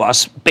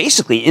robust,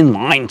 basically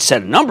in-line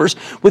set of numbers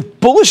with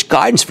bullish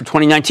guidance for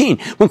 2019.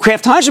 When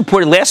Kraft Heinz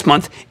reported last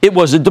month, it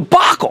was a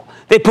debacle.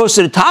 They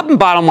posted a top and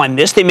bottom line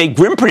miss. They made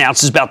grim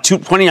pronouncements about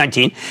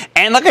 2019.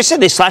 And like I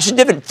said, they slashed the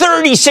dividend,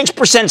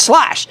 36%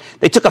 slash.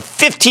 They took a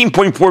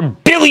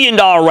 $15.4 billion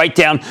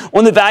write-down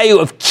on the value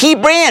of key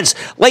brands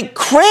like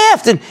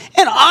Kraft and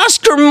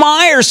Oscar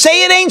Mayer.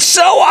 Say it ain't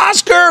so,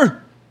 Oscar!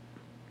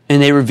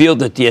 And they revealed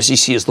that the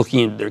SEC is looking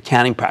into their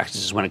accounting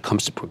practices when it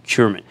comes to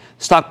procurement.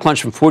 The stock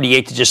plunged from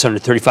 48 to just under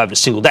 35 in a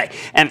single day.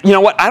 And you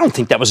know what? I don't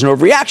think that was an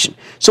overreaction.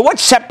 So what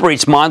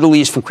separates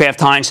Mondelez from Kraft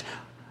Heinz?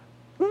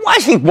 Well, I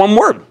think one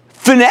word: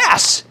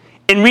 finesse.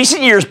 In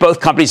recent years,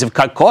 both companies have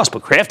cut costs,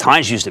 but Kraft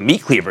Heinz used a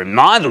meat cleaver and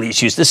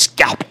Mondelez used a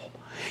scalpel.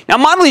 Now,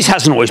 Mondelez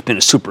hasn't always been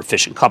a super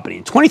efficient company.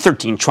 In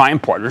 2013,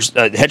 Triumph Partners,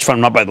 the hedge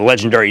fund run by the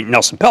legendary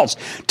Nelson Peltz,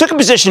 took a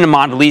position in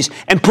Mondelez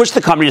and pushed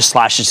the company to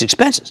slash its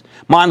expenses.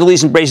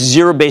 Mondelez embraced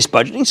zero-based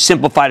budgeting,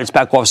 simplified its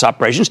back-office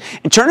operations,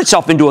 and turned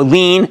itself into a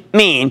lean,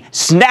 mean,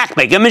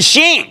 snack-making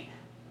machine,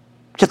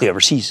 particularly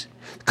overseas.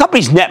 The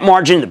company's net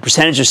margin, the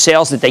percentage of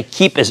sales that they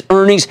keep as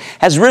earnings,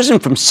 has risen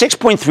from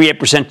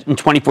 6.38% in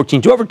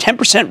 2014 to over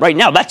 10% right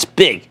now. That's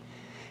big.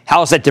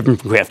 How is that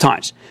different from Kraft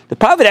Heinz? The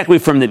private equity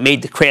firm that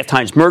made the Kraft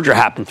Heinz merger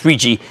happen,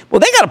 3G, well,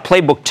 they got a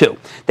playbook too.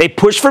 They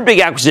push for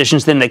big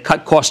acquisitions, then they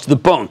cut costs to the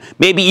bone,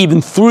 maybe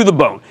even through the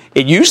bone.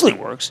 It usually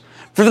works.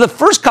 For the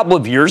first couple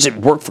of years, it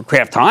worked for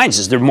Kraft Heinz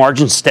as their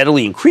margins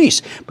steadily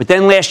increased. But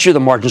then last year, the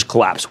margins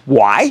collapsed.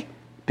 Why?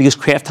 Because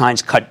Kraft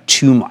Heinz cut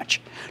too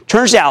much.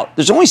 Turns out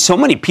there's only so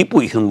many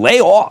people you can lay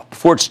off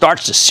before it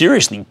starts to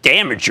seriously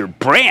damage your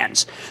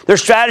brands. Their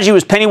strategy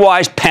was penny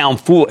wise,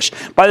 pound foolish.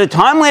 By the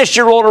time last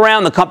year rolled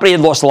around, the company had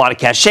lost a lot of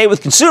cachet with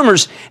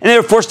consumers, and they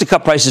were forced to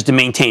cut prices to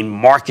maintain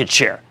market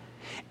share.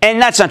 And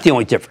that's not the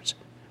only difference.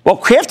 Well,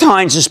 Kraft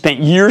Heinz has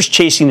spent years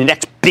chasing the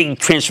next big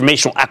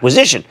transformational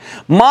acquisition.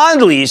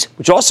 Mondelez,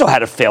 which also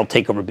had a failed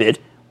takeover bid,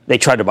 they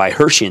tried to buy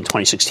Hershey in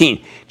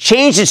 2016,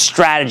 changed its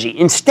strategy.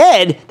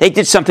 Instead, they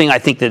did something I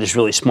think that is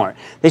really smart.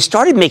 They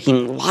started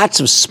making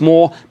lots of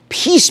small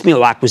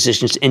piecemeal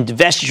acquisitions and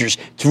divestitures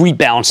to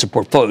rebalance the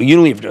portfolio.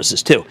 Unilever does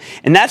this too.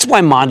 And that's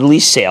why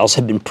Mondelez sales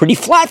have been pretty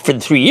flat for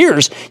the 3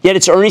 years, yet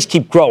its earnings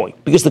keep growing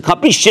because the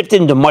company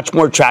shifted into much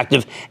more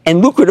attractive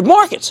and lucrative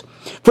markets.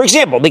 For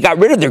example, they got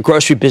rid of their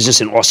grocery business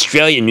in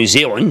Australia and New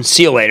Zealand.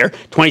 See you later,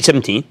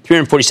 2017,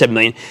 $347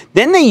 million.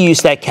 Then they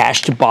used that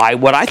cash to buy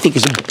what I think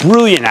is a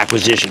brilliant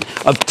acquisition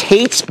of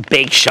Tate's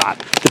Bake Shop,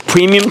 the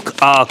premium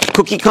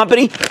cookie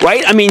company,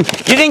 right? I mean,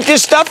 you think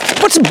this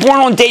stuff, what's the born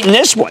on date in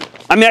this one?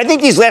 I mean, I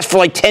think these last for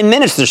like 10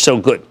 minutes. They're so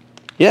good.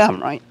 Yeah,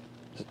 I'm right.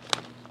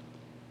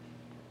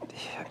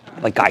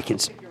 Like I can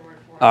see.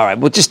 All right,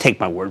 well, just take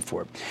my word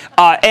for it.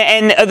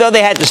 And though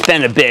they had to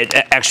spend a bit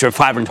extra,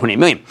 $528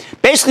 million,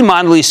 basically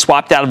Mondelez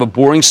swapped out of a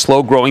boring,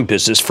 slow-growing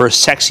business for a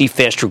sexy,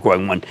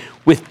 faster-growing one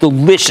with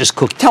delicious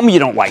cookies. Tell me you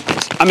don't like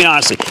these. I mean,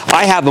 honestly,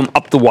 I have them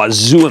up the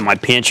wazoo in my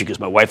pantry because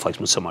my wife likes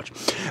them so much.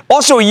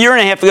 Also, a year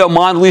and a half ago,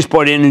 Mondelez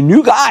brought in a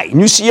new guy,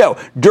 new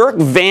CEO, Dirk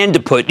Van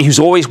de Put. He's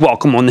always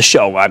welcome on the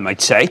show, I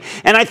might say.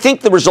 And I think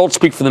the results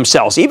speak for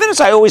themselves, even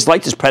as I always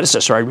liked his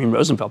predecessor, Irene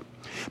Rosenfeld.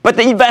 But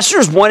the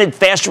investors wanted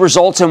faster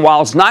results, and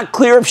while it's not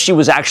clear if she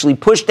was actually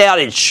pushed out,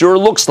 it sure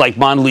looks like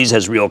Mondelez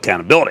has real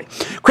accountability.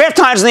 Kraft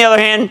Heinz, on the other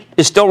hand,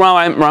 is still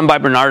run by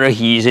Bernardo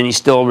Hees, and he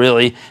still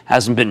really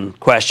hasn't been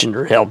questioned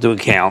or held to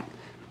account.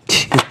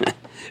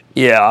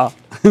 Yeah.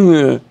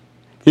 Here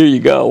you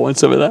go. Want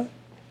some of that?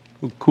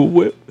 Cool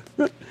Whip.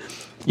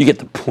 You get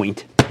the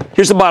point.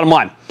 Here's the bottom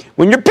line.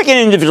 When you're picking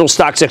individual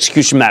stocks,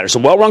 execution matters. A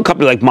well-run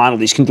company like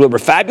Mondelez can deliver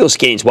fabulous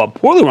gains, while a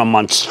poorly run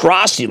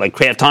monstrosity like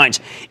Kraft Heinz,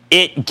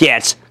 it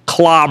gets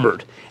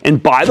clobbered.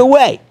 And by the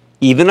way,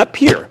 even up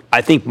here,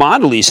 I think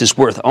Mondelez is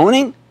worth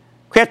owning.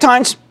 Kraft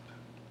Heinz,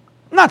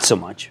 not so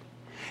much.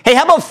 Hey,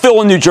 how about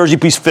Phil in New Jersey,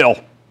 please, Phil?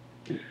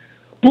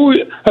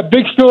 A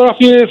big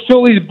Philadelphia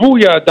Phillies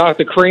booyah,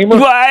 Dr. Kramer.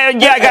 Well, I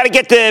got to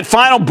get the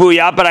final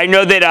booyah, but I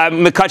know that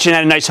McCutchen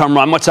had a nice home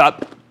run. What's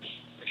up?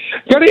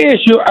 Got to ask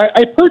you,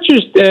 I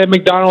purchased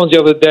McDonald's the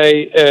other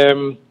day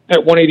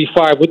at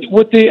 185.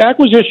 With the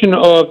acquisition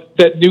of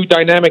that new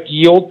dynamic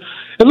yield,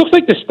 it looks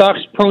like the stock's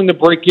prone to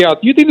break out.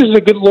 Do you think this is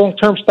a good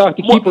long-term stock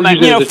to keep?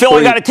 Well, Phil,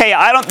 I got to tell you,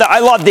 I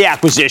love the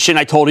acquisition.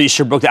 I told you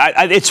should book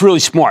that. It's really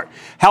smart.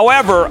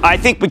 However, I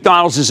think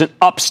McDonald's is an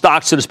up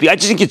stock, so to speak. I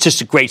just think it's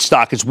just a great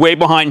stock. It's way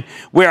behind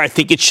where I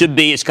think it should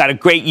be. It's got a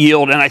great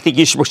yield, and I think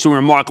Easterbrook's doing a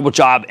remarkable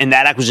job, and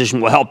that acquisition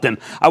will help them.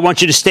 I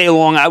want you to stay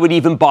along. I would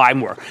even buy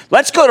more.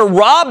 Let's go to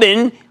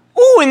Robin.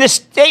 In the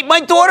state my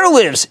daughter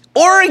lives,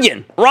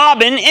 Oregon.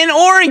 Robin in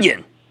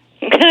Oregon.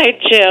 Hi,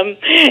 Jim.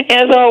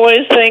 As always,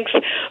 thanks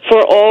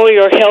for all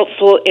your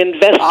helpful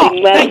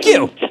investing lessons. Thank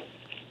you.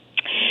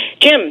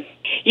 Jim,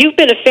 you've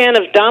been a fan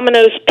of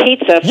Domino's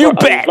Pizza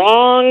for a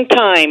long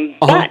time,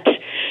 but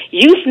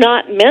you've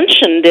not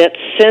mentioned it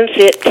since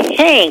it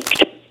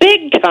tanked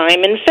big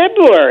time in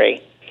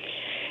February.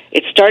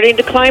 It's starting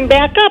to climb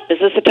back up. Is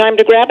this the time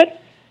to grab it?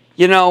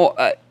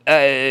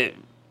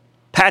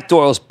 Pat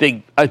Doyle's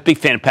a big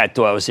fan of Pat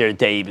Doyle. I was there the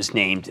day he was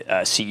named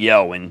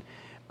CEO, and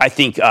I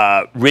think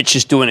Rich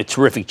is doing a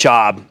terrific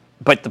job.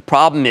 But the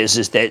problem is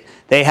that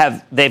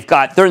they're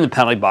in the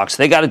penalty box.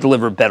 They got to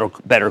deliver a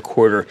better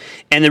quarter.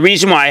 And the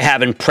reason why I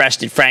haven't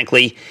pressed it,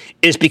 frankly,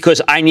 is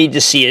because I need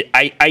to see it.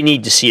 I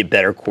need to see a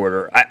better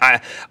quarter.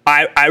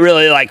 I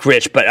really like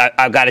Rich, but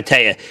I've got to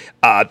tell you,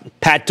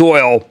 Pat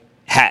Doyle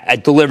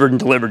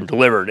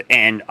delivered,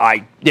 and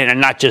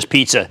not just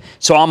pizza.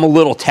 So I'm a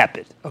little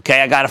tepid.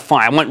 Okay, I got to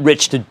find. I want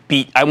Rich to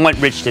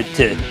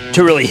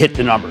really hit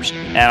the numbers,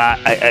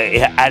 and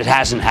it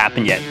hasn't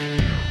happened yet.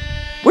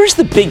 Where's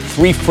the big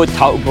 3-foot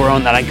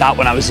Toblerone that I got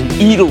when I was in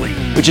Italy,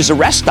 which is a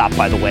rest stop,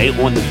 by the way,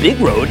 on the big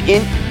road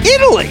in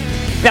Italy?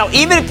 Now,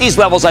 even at these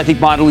levels, I think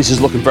Mondelez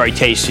is looking very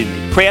tasty to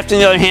me. Kraft, on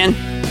the other hand,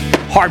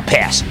 hard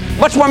pass.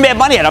 Much more Mad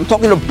Money at. I'm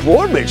talking to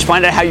Broadridge.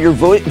 Find out how your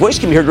voice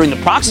can be heard during the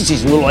proxy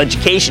season. A little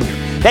education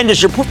here. Then, does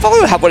your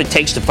portfolio have what it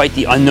takes to fight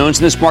the unknowns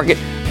in this market?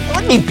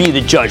 Let me be the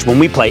judge when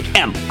we play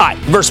MI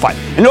Diversified.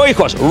 And know your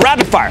course,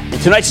 rapid fire in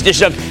tonight's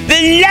edition of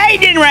the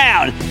Lightning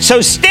Round. So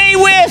stay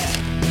with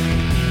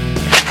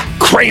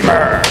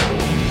Cramer.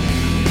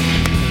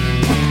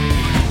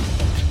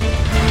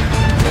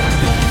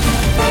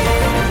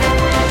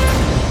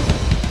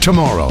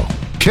 Tomorrow,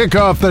 kick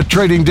off the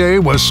trading day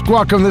with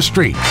Squawk on the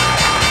Street.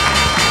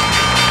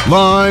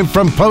 Live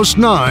from Post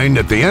 9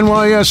 at the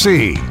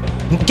NYSE.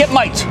 Get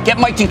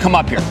mic'd and come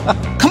up here.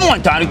 Come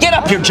on, Don. Get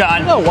up here,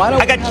 John. No, why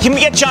don't can we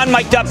get John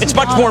mic'd up? It's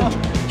much more.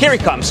 Here he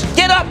comes.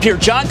 Get up here,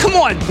 John. Come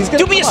on.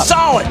 Do me a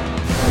solid.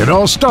 It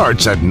all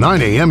starts at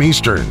 9 a.m.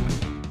 Eastern.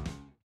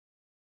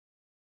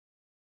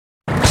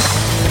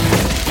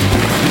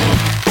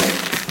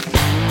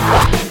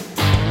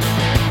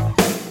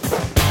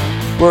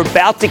 We're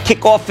about to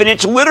kick off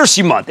Financial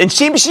Literacy Month, and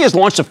CNBC has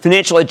launched a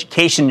financial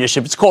education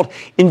initiative. It's called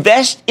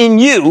Invest in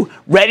You,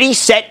 Ready,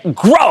 Set,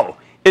 Grow.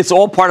 It's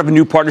all part of a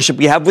new partnership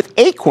we have with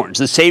Acorns,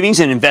 the savings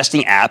and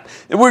investing app.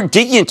 And we're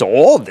digging into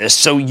all of this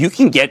so you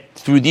can get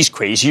through these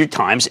crazier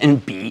times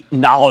and be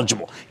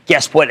knowledgeable.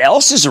 Guess what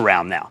else is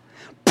around now?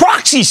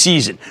 Proxy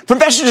season. For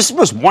investors, it's the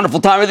most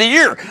wonderful time of the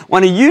year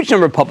when a huge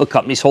number of public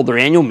companies hold their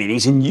annual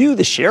meetings and you,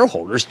 the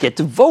shareholders, get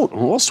to vote on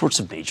all sorts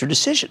of major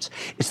decisions.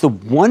 It's the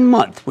 1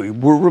 month where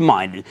we're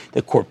reminded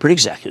that corporate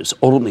executives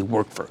ultimately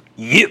work for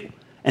you.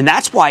 And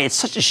that's why it's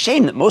such a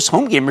shame that most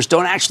home gamers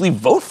don't actually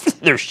vote for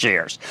their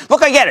shares.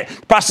 Look, I get it.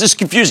 The process is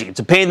confusing. It's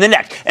a pain in the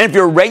neck. And if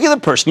you're a regular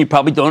person, you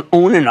probably don't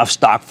own enough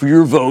stock for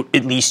your vote,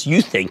 at least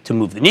you think, to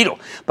move the needle.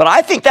 But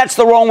I think that's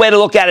the wrong way to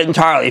look at it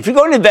entirely. If you're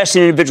going to invest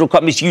in individual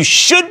companies, you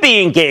should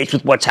be engaged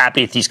with what's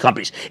happening at these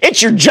companies.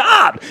 It's your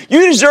job.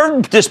 You deserve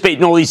to participate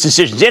in all these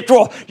decisions. After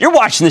all, you're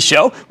watching the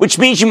show, which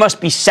means you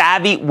must be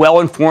savvy,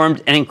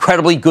 well-informed, and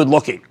incredibly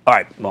good-looking. All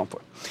right,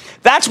 well-informed.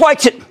 That's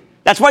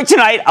why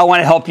tonight I want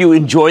to help you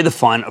enjoy the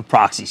fun of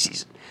proxy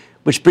season,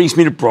 which brings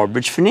me to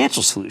Broadridge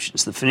Financial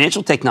Solutions, the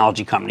financial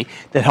technology company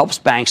that helps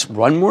banks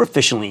run more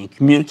efficiently and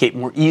communicate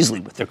more easily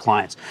with their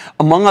clients.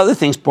 Among other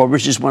things,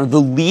 Broadridge is one of the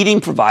leading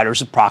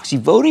providers of proxy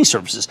voting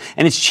services,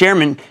 and its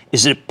chairman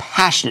is a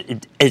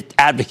passionate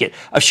advocate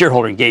of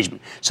shareholder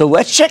engagement. So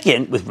let's check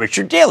in with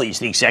Richard Daly. He's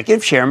the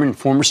executive chairman and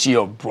former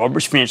CEO of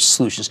Broadridge Financial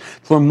Solutions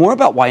to learn more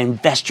about why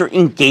investor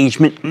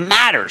engagement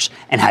matters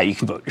and how you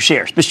can vote your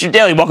shares. Mr.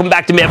 Daly, welcome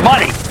back to Mad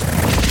Money.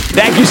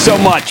 Thank you so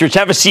much, Rich.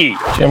 Have a seat.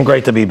 Jim,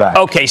 great to be back.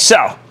 Okay,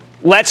 so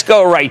let's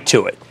go right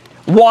to it.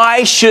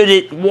 Why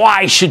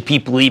should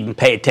people even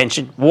pay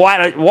attention?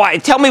 Why?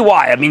 Tell me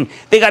why. I mean,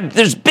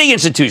 there's big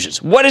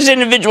institutions. What do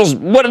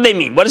they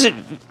mean?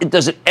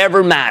 Does it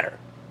ever matter?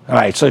 All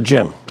right, so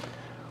Jim,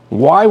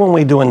 why when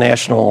we do a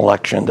national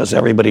election does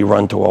everybody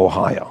run to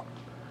Ohio?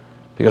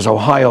 Because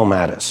Ohio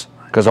matters.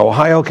 Because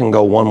Ohio can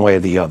go one way or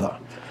the other.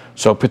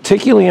 So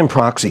particularly in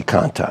proxy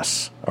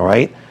contests, all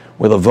right,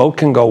 where the vote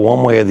can go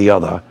one way or the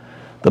other,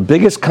 the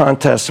biggest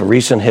contests of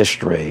recent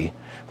history,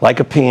 like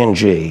a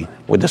P&G,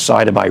 were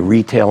decided by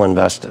retail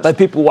investors. Let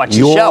people watch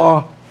the show.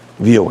 Your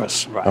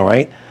viewers, right. All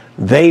right?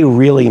 They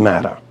really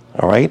matter,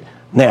 all right?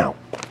 Now,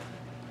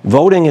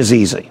 voting is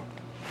easy.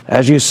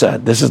 As you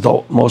said, this is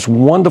the most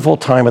wonderful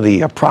time of the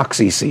year,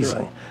 proxy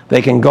season. Sure.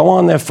 They can go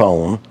on their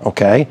phone,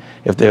 okay?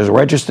 If there's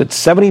registered,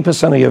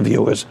 70% of your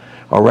viewers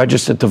are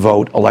registered to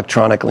vote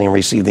electronically and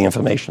receive the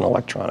information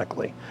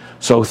electronically.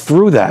 So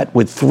through that,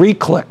 with 3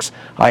 clicks,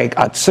 I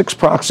got 6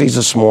 proxies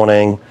this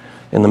morning.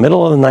 In the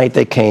middle of the night,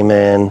 they came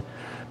in.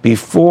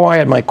 Before I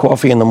had my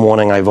coffee in the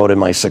morning, I voted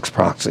my 6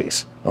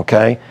 proxies,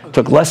 okay?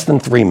 Took less than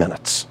 3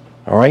 minutes,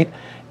 all right?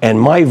 And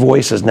my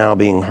voice is now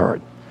being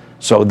heard.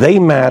 So they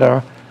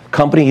matter.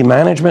 Company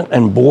management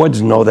and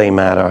boards know they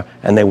matter,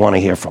 and they want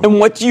to hear from them. And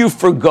what do you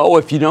forgo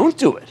if you don't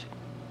do it?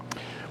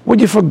 What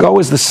you forgo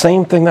is the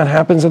same thing that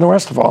happens in the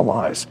rest of our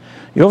lives.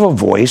 You have a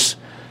voice.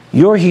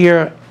 You're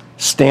here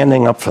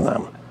standing up for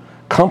them.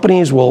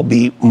 Companies will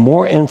be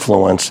more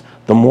influenced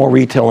the more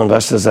retail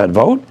investors that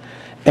vote,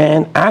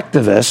 and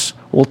activists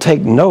will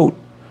take note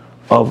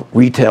of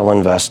retail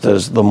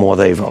investors the more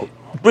they vote.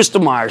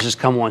 Bristol Myers has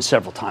come on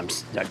several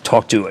times. I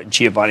talked to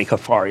Giovanni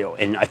Cafario,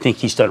 and I think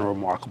he's done a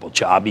remarkable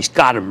job. He's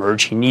got to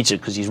merge. He needs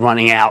it because he's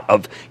running out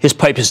of his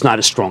pipe is not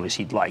as strong as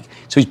he'd like.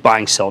 So he's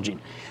buying Celgene.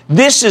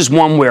 This is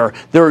one where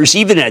there is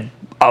even a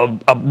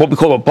what we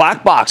call a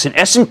black box, an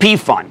S&P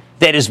fund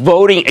that is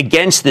voting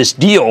against this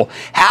deal.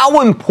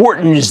 How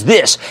important is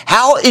this?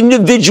 How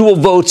individual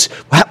votes,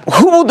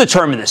 who will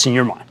determine this in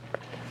your mind?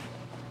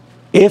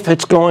 If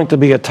it's going to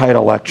be a tight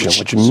election,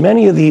 which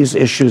many of these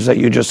issues that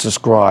you just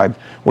described,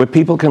 where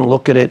people can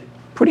look at it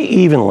pretty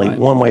evenly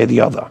one way or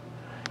the other,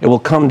 it will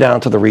come down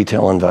to the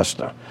retail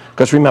investor.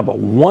 Because remember,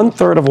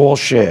 1/3 of all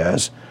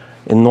shares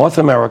in North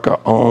America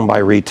are owned by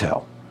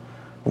retail.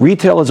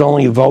 Retail is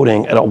only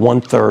voting at a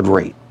 1/3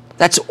 rate.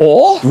 That's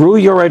all? Through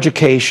your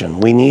education,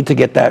 we need to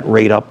get that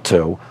rate up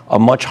to a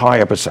much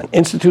higher percent.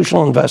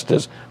 Institutional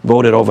investors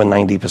voted over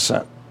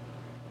 90%.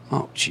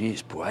 Oh,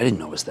 geez, boy, I didn't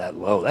know it was that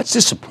low. That's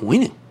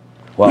disappointing.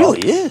 Well,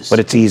 it really is. But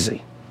it's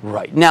easy.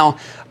 Right. Now,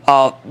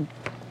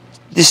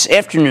 this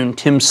afternoon,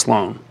 Tim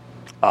Sloan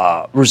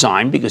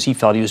resigned because he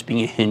felt he was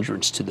being a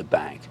hindrance to the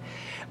bank.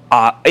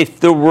 If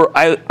there were,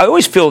 I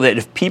always feel that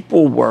if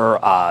people were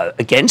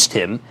against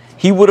him,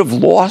 he would have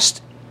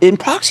lost in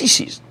proxy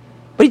season.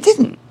 But he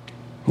didn't.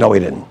 No, he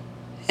didn't.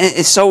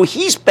 And so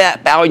he's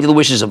bowing to the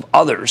wishes of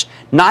others,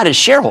 not his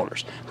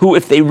shareholders, who,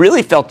 if they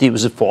really felt he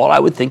was at fault, I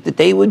would think that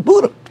they would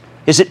boot him.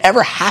 Has it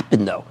ever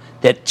happened, though,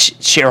 that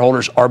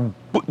shareholders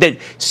that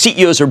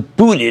CEOs are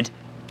booted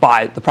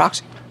by the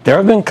proxy? There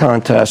have been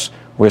contests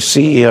where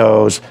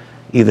CEOs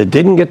either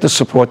didn't get the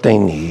support they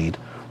need,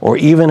 or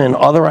even in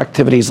other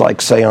activities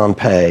like Say on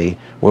Pay,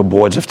 where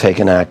boards have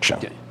taken action.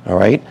 Okay. All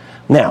right?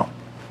 Now,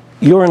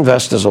 your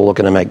investors are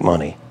looking to make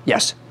money.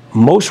 Yes.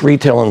 Most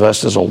retail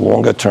investors are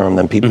longer term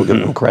than people give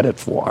them credit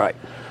for. Right.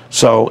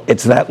 So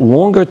it's that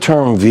longer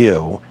term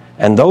view,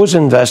 and those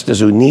investors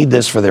who need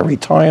this for their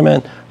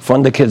retirement,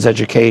 fund their kids'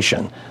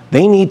 education,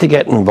 they need to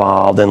get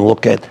involved and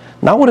look at,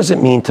 not what does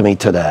it mean to me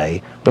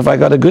today, but if I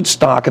got a good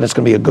stock and it's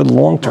going to be a good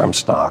long-term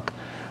stock,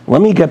 let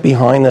me get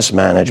behind this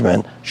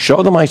management,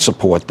 show them I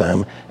support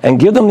them, and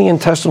give them the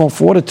intestinal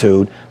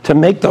fortitude to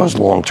make those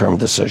long-term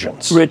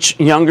decisions. Rich,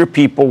 younger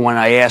people, when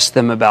I ask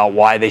them about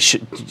why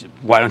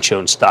don't you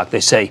own stock, they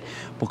say,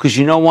 well, because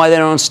you know why they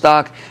don't own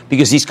stock?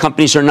 Because these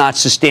companies are not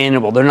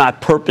sustainable, they're not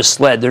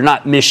purpose-led, they're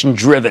not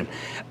mission-driven.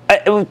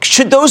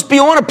 Should those be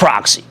on a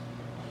proxy?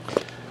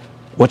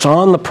 What's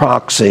on the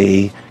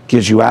proxy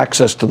gives you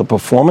access to the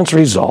performance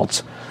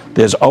results.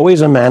 There's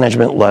always a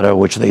management letter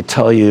which they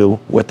tell you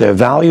what their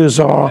values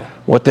are,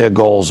 what their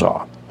goals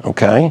are,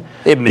 okay?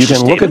 You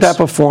can look at that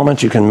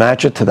performance, you can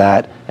match it to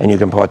that, and you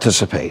can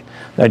participate.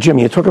 Now, Jim,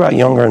 you talk about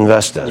younger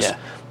investors. Yeah.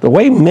 The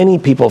way many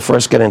people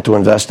first get into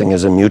investing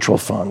is in mutual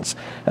funds.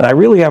 And I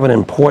really have an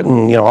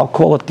important, I'll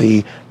call it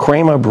the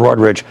Cramer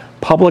Broadridge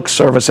public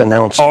service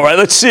announcement. All right,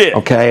 let's see it.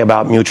 Okay,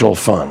 about mutual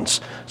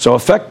funds. So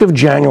effective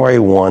January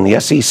 1,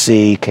 the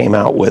SEC came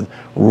out with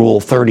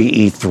Rule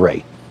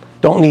 30E3.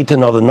 Don't need to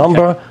know the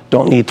number,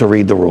 don't need to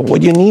read the rule.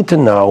 What you need to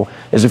know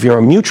is if you're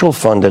a mutual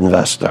fund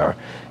investor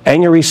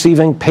and you're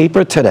receiving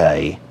paper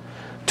today,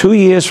 2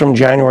 years from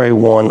January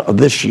 1 of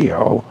this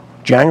year,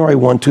 January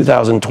 1,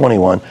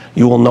 2021,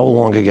 you will no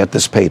longer get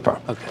this paper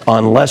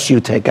unless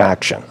you take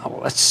action. Oh,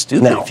 well, that's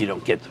stupid if you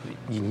don't get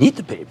you need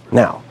the paper.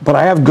 Now, but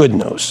I have good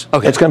news.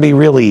 Okay. It's going to be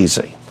really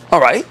easy.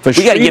 All right. For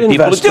we got to get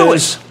people to do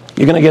it.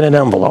 You're going to get an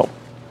envelope,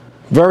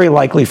 very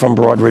likely from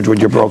Broadridge with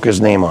your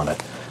broker's name on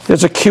it.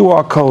 There's a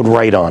QR code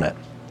right on it,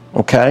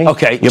 okay?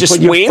 Okay, you just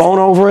put your phone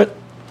over it,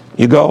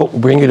 you go,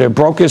 bring you to a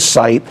broker's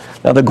site.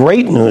 Now, the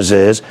great news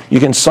is you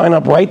can sign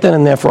up right then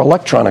and there for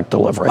electronic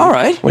delivery. All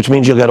right. Which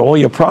means you'll get all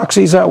your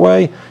proxies that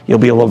way, you'll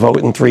be able to vote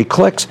in 3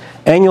 clicks,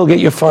 and you'll get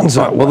your funds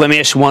that way. Well, let me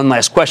ask you one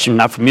last question,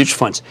 not for mutual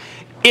funds.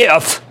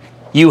 If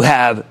you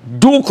have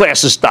dual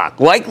classes stock,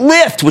 like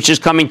Lyft, which is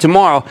coming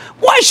tomorrow,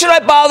 why should I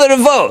bother to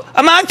vote?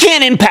 I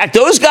can't impact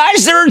those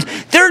guys. They're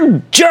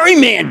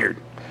gerrymandered.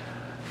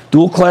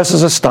 Dual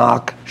classes of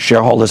stock,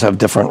 shareholders have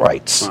different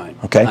rights. Right.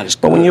 Okay?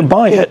 But when you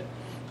buy it,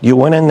 you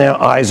went in there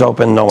eyes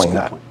open knowing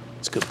that.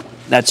 That's a good point.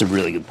 That's a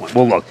really good point.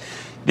 Well, look,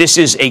 this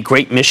is a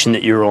great mission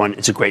that you're on.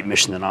 It's a great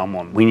mission that I'm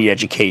on. We need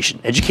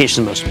education. Education is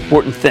the most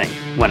important thing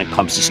when it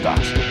comes to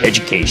stocks.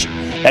 Education.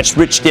 That's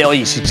Rich Daly.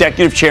 He's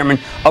executive chairman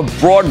of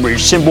Broadridge,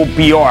 symbol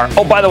BR.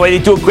 Oh, by the way,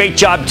 they do a great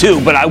job, too.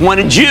 But I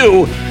wanted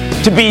you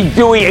to be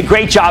doing a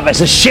great job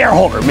as a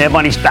shareholder. Mad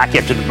Money's back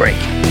after the break.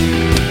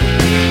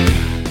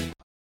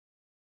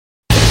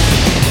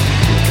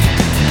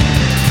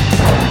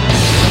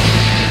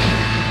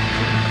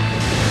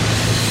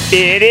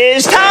 It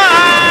is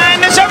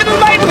time! It's over the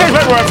light!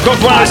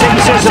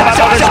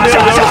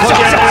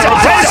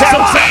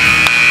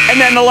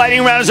 And then the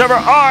lightning round is over.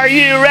 Are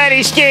you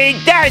ready,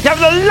 Ski Daddy? Time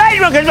for the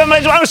lightning round. I'm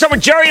going to start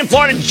with Jerry in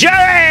Florida.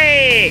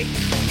 Jerry!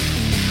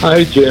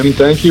 Hi, Jim.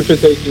 Thank you for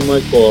taking my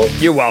call.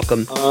 You're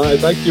welcome.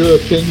 I'd like your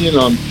opinion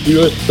on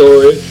Pure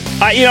Storage.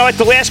 You know what?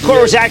 The last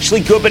quarter was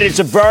actually good, but it's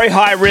a very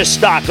high-risk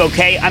stock,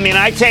 okay?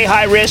 I say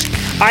high risk.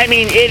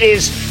 It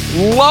is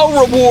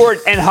low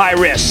reward and high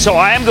risk. So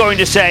I am going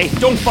to say,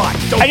 don't buy.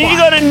 I need to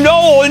go to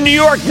Noel in New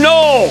York.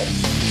 Noel.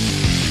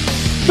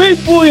 Hey,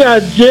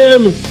 booyah,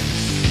 Jim.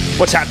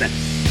 What's happening?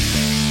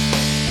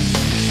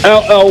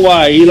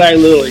 LLY, Eli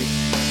Lilly.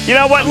 You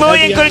know what? Lilly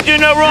ain't going to do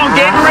no wrong.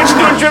 David Rich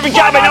doing a terrific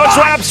job. I know it's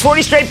right up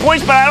 40 straight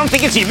points, but I don't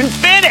think it's even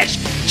finished.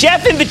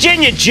 Jeff in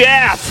Virginia.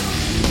 Jeff.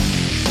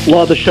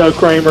 Love the show,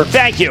 Kramer.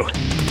 Thank you.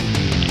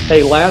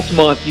 Hey, last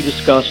month you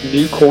discussed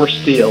Nucor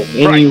Steel,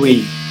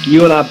 NUE.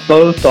 You and I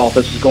both thought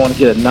this was going to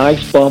get a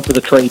nice bump with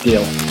the trade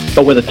deal.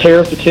 But with the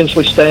tariff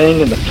potentially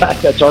staying and the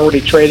fact that it's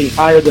already trading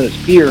higher than its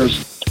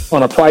peers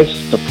on a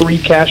price-to-free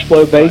cash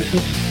flow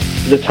basis,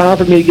 is it time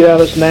for me to get out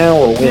of this now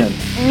or when?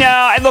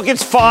 No, look,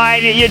 it's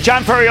fine.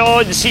 John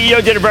Ferriola, the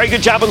CEO, did a very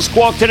good job on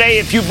Squawk today.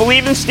 If you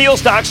believe in steel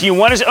stocks, you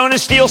want to own a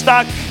steel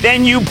stock,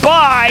 then you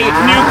buy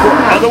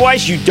Nucor.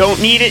 Otherwise, you don't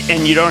need it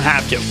and you don't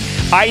have to.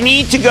 I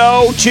need to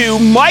go to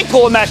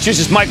Michael in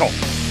Massachusetts. Michael.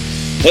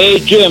 Hey,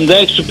 Jim,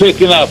 thanks for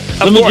picking up.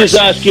 Let me just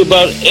ask you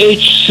about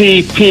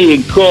HCP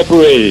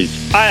Incorporated.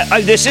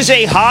 This is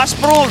a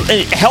hospital,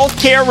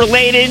 healthcare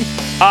related,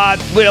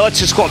 let's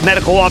just call it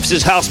medical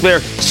offices, hospital,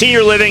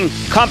 senior living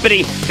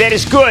company that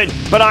is good.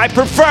 But I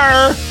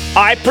prefer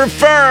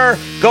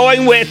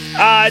going with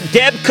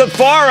Deb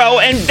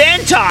Cafaro and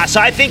Ventas.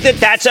 I think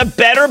that's a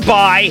better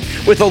buy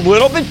with a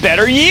little bit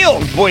better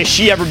yield. Boy, has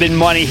she ever been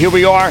money. Here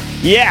we are.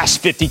 Yes,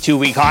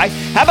 52-week high.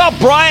 How about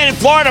Brian in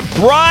Florida?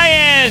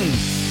 Brian!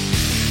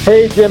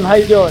 Hey, Jim. How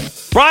you doing?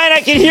 Brian,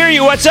 I can hear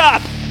you. What's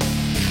up?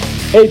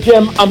 Hey,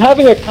 Jim. I'm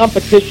having a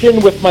competition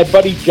with my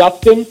buddy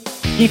Justin.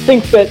 He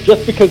thinks that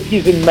just because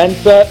he's in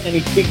Mensa and he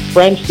speaks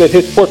French that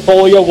his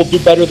portfolio will do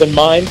better than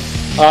mine.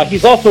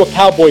 He's also a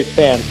Cowboys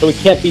fan, so he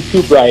can't be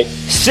too bright.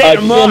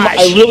 Jim,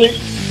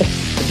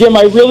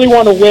 I really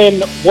want to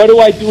win. What do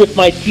I do with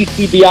my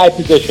TCBI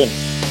position?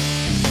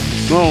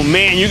 Oh,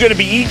 man, you're going to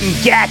be eating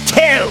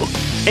gâteau.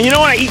 And you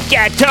don't want to eat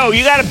gâteau.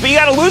 You got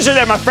a loser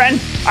there, my friend.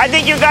 I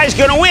think your guy's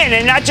going to win,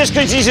 and not just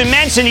because he's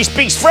immense and he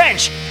speaks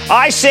French.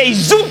 I say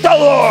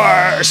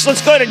Zoutalours.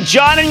 Let's go to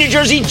John in New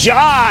Jersey.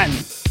 John.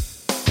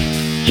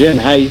 Jim,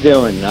 how you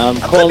doing? I'm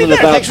calling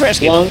about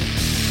Splunk.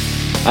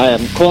 I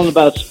am calling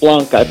about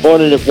Splunk. I bought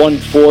it at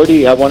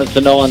 140. I wanted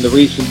to know on the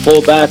recent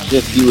pullbacks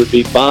if you would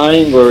be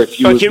buying or if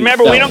you would be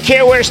remember, selling. we don't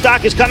care where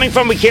stock is coming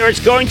from. We care it's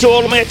going to.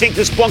 Ultimately, I think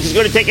the Splunk is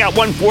going to take out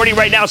 140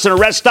 right now. It's an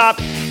arrest stop,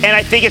 and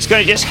I think it's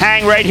going to just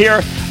hang right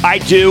here. I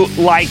do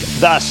like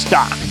the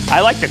stock.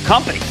 I like the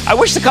company. I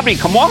wish the company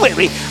would come on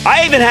lately.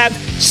 I even have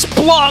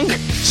Splunk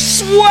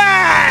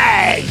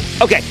swag.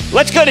 Okay,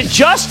 let's go to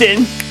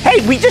Justin.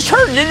 Hey, we just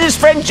heard, didn't his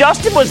friend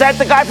Justin, was that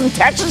the guy from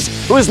Texas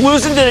who was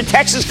losing to the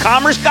Texas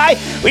Commerce guy?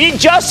 We need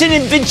Justin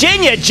in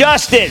Virginia.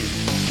 Justin.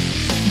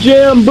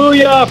 Jim,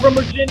 booyah from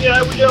Virginia.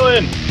 How we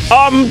doing?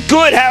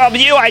 Good. How about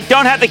you? I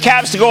don't have the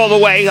Cavs to go all the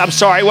way. I'm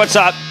sorry. What's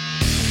up?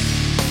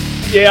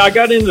 Yeah, I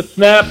got into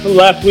Snap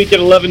last week at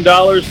 $11.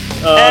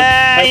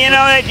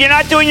 You're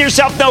not doing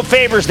yourself no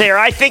favors there.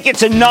 I think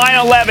it's a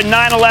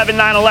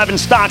 911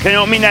 stock. I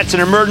don't mean that's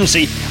an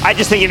emergency. I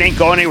just think it ain't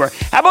going anywhere.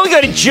 How about we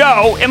go to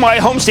Joe in my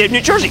home state of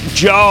New Jersey?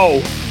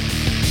 Joe.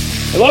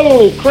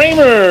 Hello,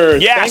 Kramer.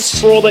 Yes. Thanks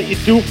for all that you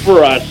do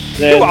for us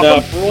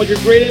and for all your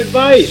great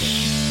advice.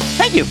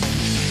 Thank you.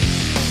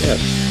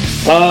 Yes.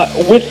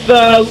 With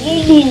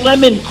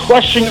Lululemon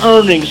crushing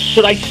earnings,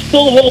 should I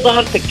still hold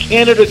on to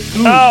Canada Goose?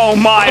 Oh,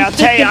 my. I'll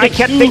tell you, I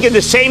kept thinking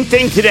the same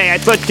thing today. I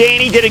thought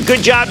Danny did a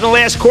good job in the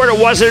last quarter.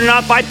 Was it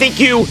enough? I think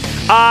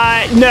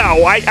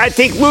I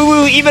think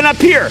Lulu, even up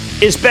here,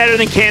 is better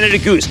than Canada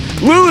Goose.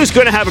 Lulu's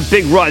going to have a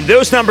big run.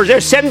 Those numbers, they're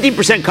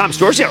 17% comp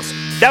store sales.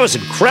 That was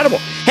incredible.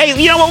 Hey,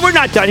 you know what? We're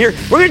not done here.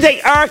 We're going to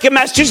take Eric in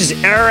Massachusetts.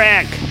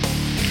 Eric.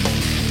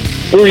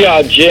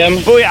 Booyah, Jim.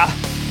 Booyah.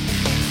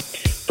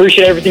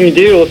 Appreciate everything you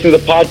do. Listen to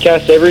the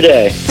podcast every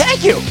day.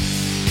 Thank you.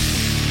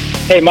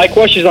 Hey, my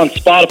question is on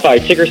Spotify,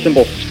 ticker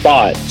symbol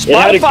SPOT.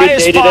 Spotify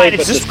is fine.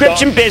 It's a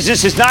subscription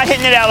business. It's not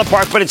hitting it out of the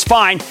park, but it's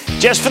fine.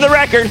 Just for the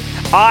record,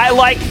 I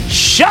like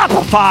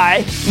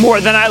Shopify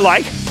more than I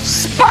like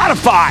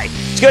Spotify.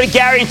 Let's go to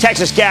Gary in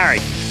Texas.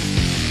 Gary.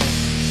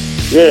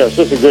 Yes,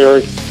 this is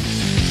Gary.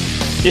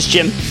 This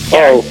Jim.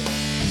 Oh,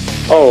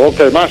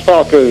 okay. My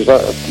stock is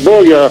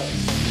Booyah.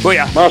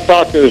 Booyah. My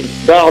stock is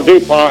Dow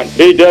DuPont,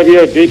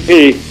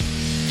 DWDP.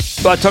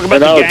 Well, talk about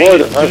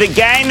the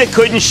gang that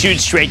couldn't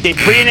shoot straight. They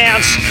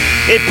pre-announced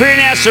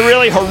a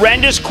really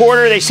horrendous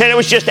quarter. They said it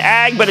was just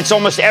ag, but it's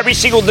almost every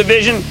single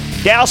division.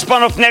 Dow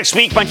spun off next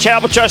week. My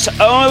Chapel Trust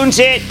owns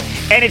it,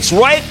 and it's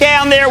right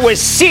down there with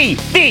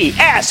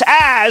CBS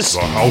as the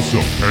House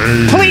of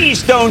Pain.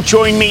 Please don't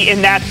join me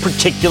in that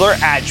particular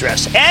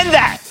address. And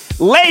that,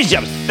 ladies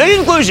and gentlemen, the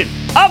conclusion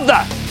of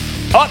the...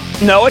 Oh,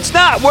 no, it's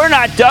not. We're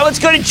not done. Let's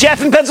go to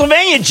Jeff in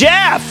Pennsylvania.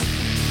 Jeff.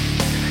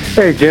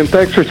 Hey, Jim.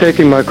 Thanks for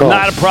taking my call.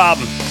 Not a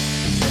problem.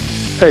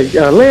 Hey,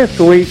 last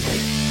week,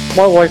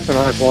 my wife and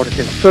I bought a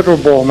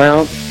considerable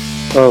amount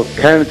of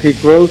Canopy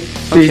Growth,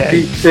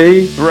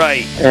 CPC.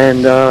 Right.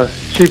 And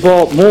she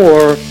bought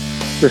more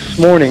this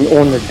morning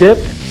on the dip.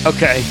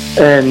 Okay.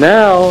 And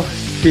now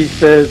she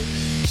says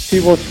she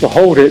wants to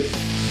hold it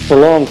for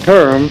long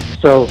term.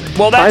 So that's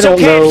I don't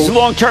okay know. If it's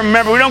long term.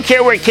 Remember, we don't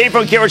care where it came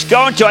from, we care where it's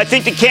going to. I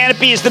think the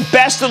Canopy is the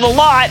best of the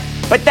lot.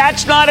 But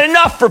that's not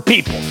enough for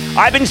people.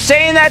 I've been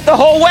saying that the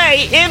whole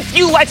way.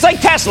 It's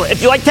like Tesla.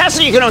 If you like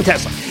Tesla, you can own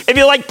Tesla. If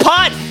you like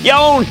pot, you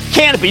own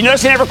Canopy. You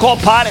notice they never call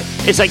it pot?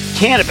 It's like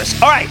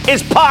cannabis. All right,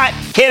 it's pot.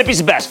 Canopy's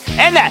the best.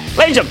 And that,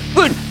 ladies and gentlemen,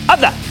 good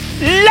of the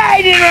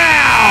Lightning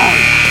Round.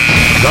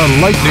 The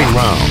Lightning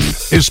Round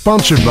is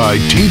sponsored by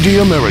TD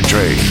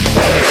Ameritrade.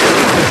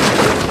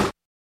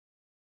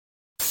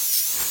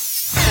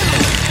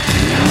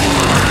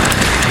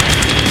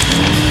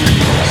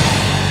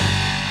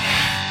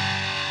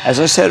 As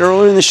I said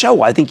earlier in the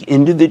show, I think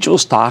individual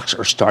stocks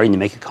are starting to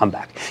make a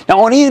comeback.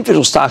 Now, any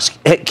individual stocks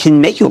can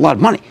make you a lot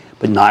of money,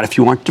 but not if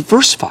you aren't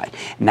diversified.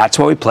 And that's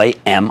why we play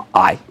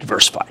MI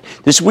Diversified.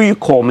 This is where you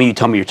call me, you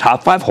tell me your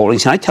top 5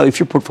 holdings, and I tell you if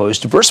your portfolio is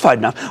diversified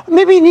enough, or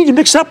maybe you need to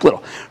mix it up a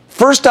little.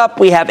 First up,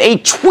 we have a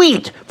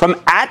tweet from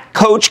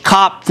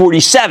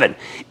 @CoachCop47.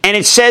 And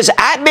it says,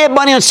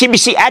 @MadMoney on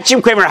CBC, @Jim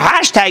Cramer,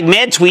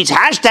 #MadTweets,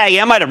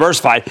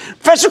 #MIDiversified.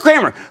 Professor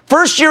Cramer,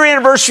 first year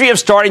anniversary of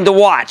starting to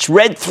watch.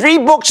 Read 3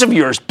 books of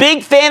yours.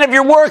 Big fan of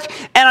your work,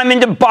 and I'm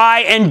into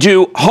buy and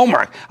do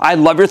homework. I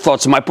love your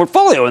thoughts on my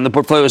portfolio. And the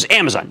portfolio is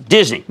Amazon,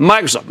 Disney,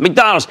 Microsoft,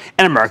 McDonald's,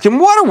 and American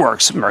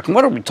Waterworks. American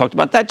Water, we talked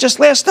about that just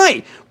last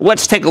night.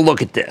 Let's take a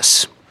look at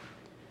this.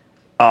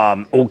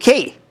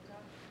 Okay.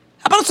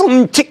 How about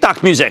some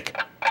TikTok music?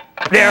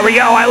 There we go.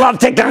 I love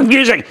TikTok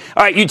music.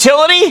 All right,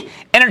 utility,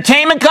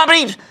 entertainment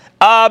companies.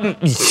 What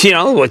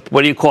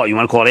do you call it? You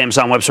want to call it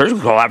Amazon Web Services?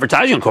 You call it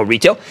advertising. You want to call it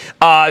retail.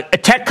 A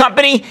tech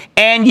company,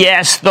 and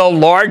yes, the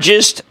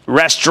largest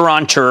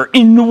restaurateur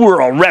in the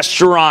world.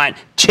 Restaurant,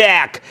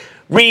 tech,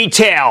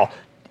 retail,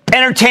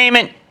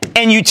 entertainment,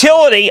 and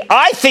utility.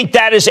 I think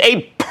that is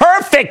a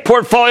perfect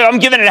portfolio. I'm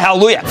giving it a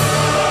hallelujah.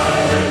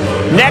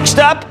 Next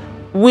up,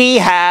 we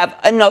have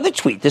another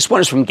tweet. This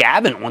one is from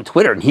Gavin on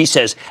Twitter, and he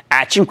says,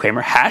 @Jim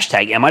Cramer,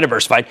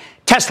 #MIDiversified,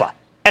 Tesla,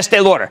 Estee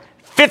Lauder,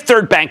 Fifth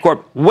Third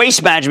Bancorp,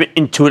 Waste Management,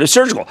 Intuitive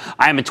Surgical.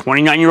 I am a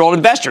 29-year-old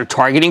investor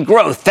targeting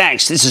growth.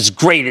 Thanks. This is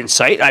great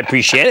insight. I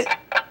appreciate it.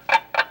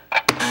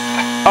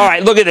 All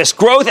right, look at this.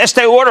 Growth,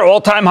 Estee Lauder,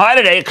 all-time high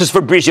today because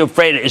Fabrizio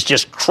Freda is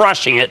just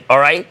crushing it, all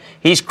right?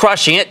 He's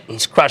crushing it.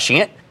 He's crushing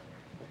it.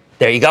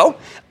 There you go.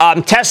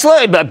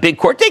 Tesla, a big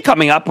court date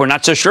coming up. We're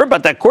not so sure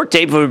about that court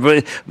date.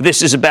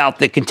 This is about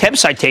the contempt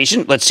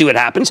citation. Let's see what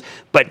happens.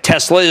 But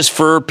Tesla is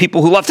for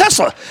people who love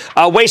Tesla.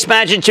 Waste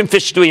Management, Jim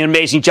Fisher doing an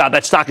amazing job.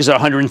 That stock is at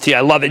 103.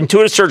 I love it.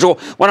 Intuitive Surgical,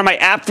 one of my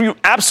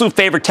absolute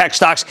favorite tech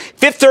stocks.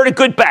 Fifth Third, a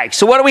good bank.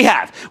 So what do we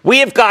have? We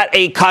have got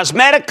a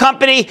cosmetic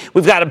company.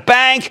 We've got a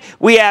bank.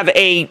 We have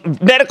a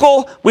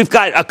medical. We've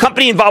got a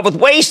company involved with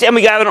waste. And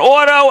we got an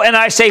auto. And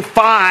I say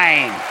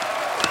fine.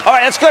 All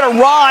right, let's go to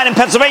Ron in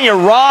Pennsylvania.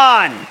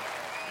 Ron.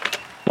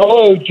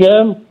 Hello,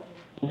 Jim.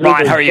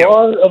 Ron, how are you?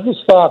 Star of the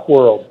stock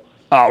world.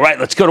 All right,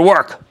 let's go to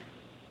work.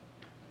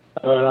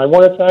 And I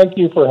want to thank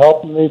you for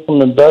helping me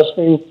from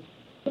investing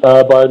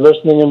by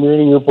listening and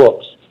reading your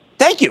books.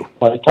 Thank you.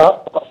 My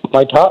top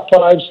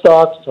 5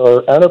 stocks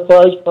are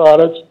Enterprise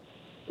Products,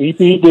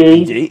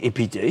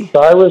 EPD,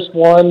 Cyrus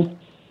One,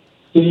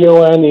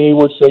 CONE,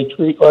 which they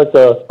treat like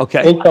a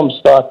income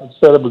stock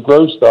instead of a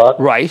growth stock.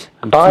 Right.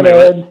 Con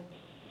Ed,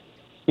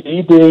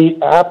 ED,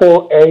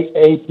 Apple,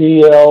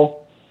 AAPL,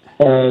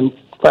 and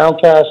Crown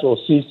Castle,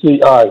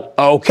 CCI.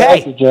 Okay.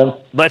 Thank you, Jim.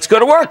 Let's go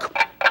to work.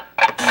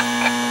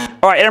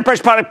 All right, Enterprise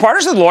Product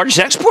Partners is the largest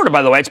exporter,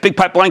 by the way. It's a big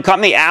pipeline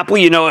company. Apple,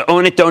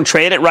 own it, don't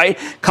trade it, right?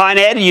 Con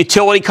Ed, a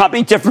utility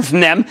company, different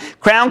from them.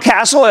 Crown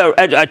Castle,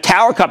 a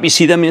tower company. You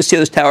see see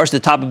those towers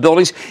at the top of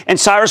buildings. And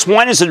Cyrus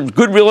One is a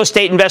good real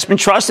estate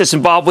investment trust that's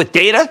involved with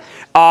data,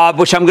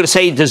 which I'm going to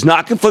say does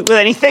not conflict with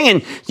anything.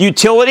 And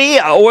utility,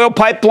 oil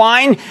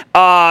pipeline,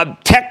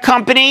 tech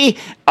company,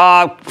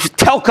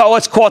 telco,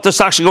 let's call it. The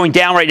stocks are going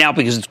down right now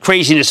because it's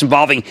craziness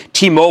involving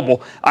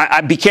T-Mobile.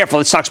 I'd be careful.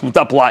 The stock's moved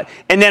up a lot.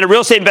 And then a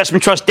real estate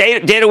investment trust,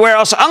 data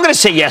warehouse. I'm going to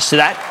say yes to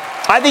that.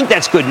 I think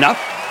that's good enough.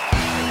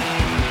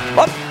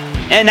 Well,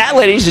 and that,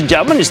 ladies and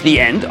gentlemen, is the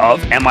end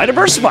of MI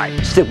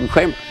Diversified. Still with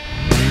Cramer.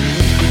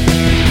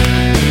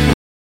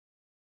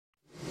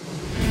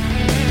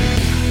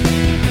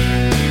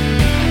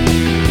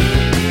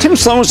 Tim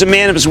Sloan was a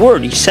man of his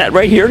word. He sat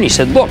right here and he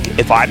said, look,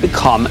 if I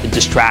become a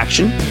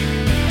distraction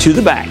to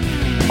the bank,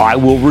 I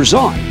will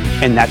resign.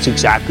 And that's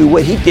exactly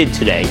what he did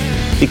today,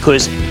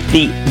 because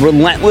the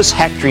relentless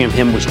hectoring of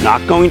him was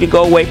not going to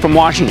go away from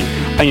Washington.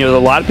 And there are a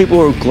lot of people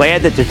who are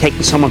glad that they're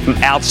taking someone from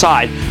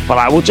outside, but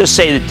I will just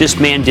say that this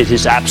man did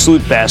his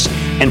absolute best,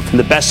 and from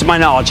the best of my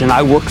knowledge, and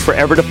I worked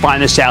forever to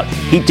find this out,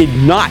 he did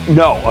not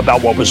know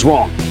about what was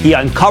wrong. He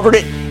uncovered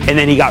it, and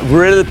then he got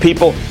rid of the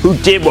people who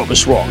did what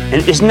was wrong.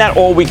 And isn't that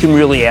all we can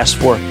really ask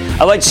for?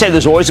 I like to say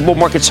there's always a bull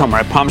market somewhere.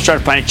 I promise to try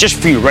to find it just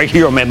for you right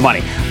here on Mad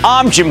Money.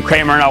 I'm Jim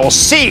Cramer, and I will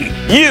see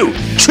you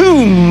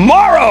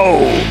tomorrow.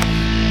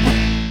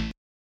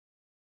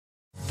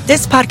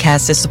 This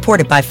podcast is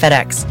supported by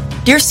FedEx.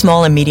 Dear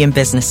small and medium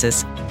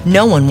businesses,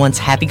 no one wants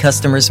happy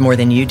customers more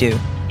than you do.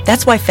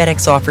 That's why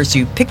FedEx offers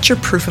you picture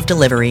proof of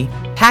delivery,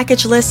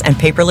 packageless and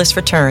paperless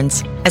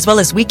returns, as well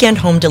as weekend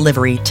home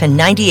delivery to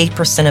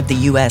 98% of the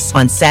U.S.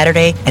 on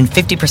Saturday and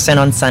 50%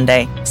 on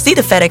Sunday. See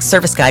the FedEx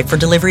service guide for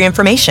delivery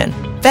information.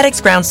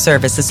 FedEx Ground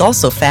service is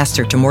also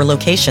faster to more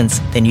locations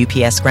than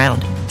UPS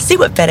Ground. See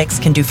what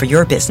FedEx can do for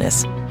your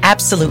business.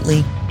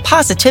 Absolutely,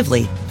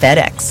 positively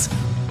FedEx.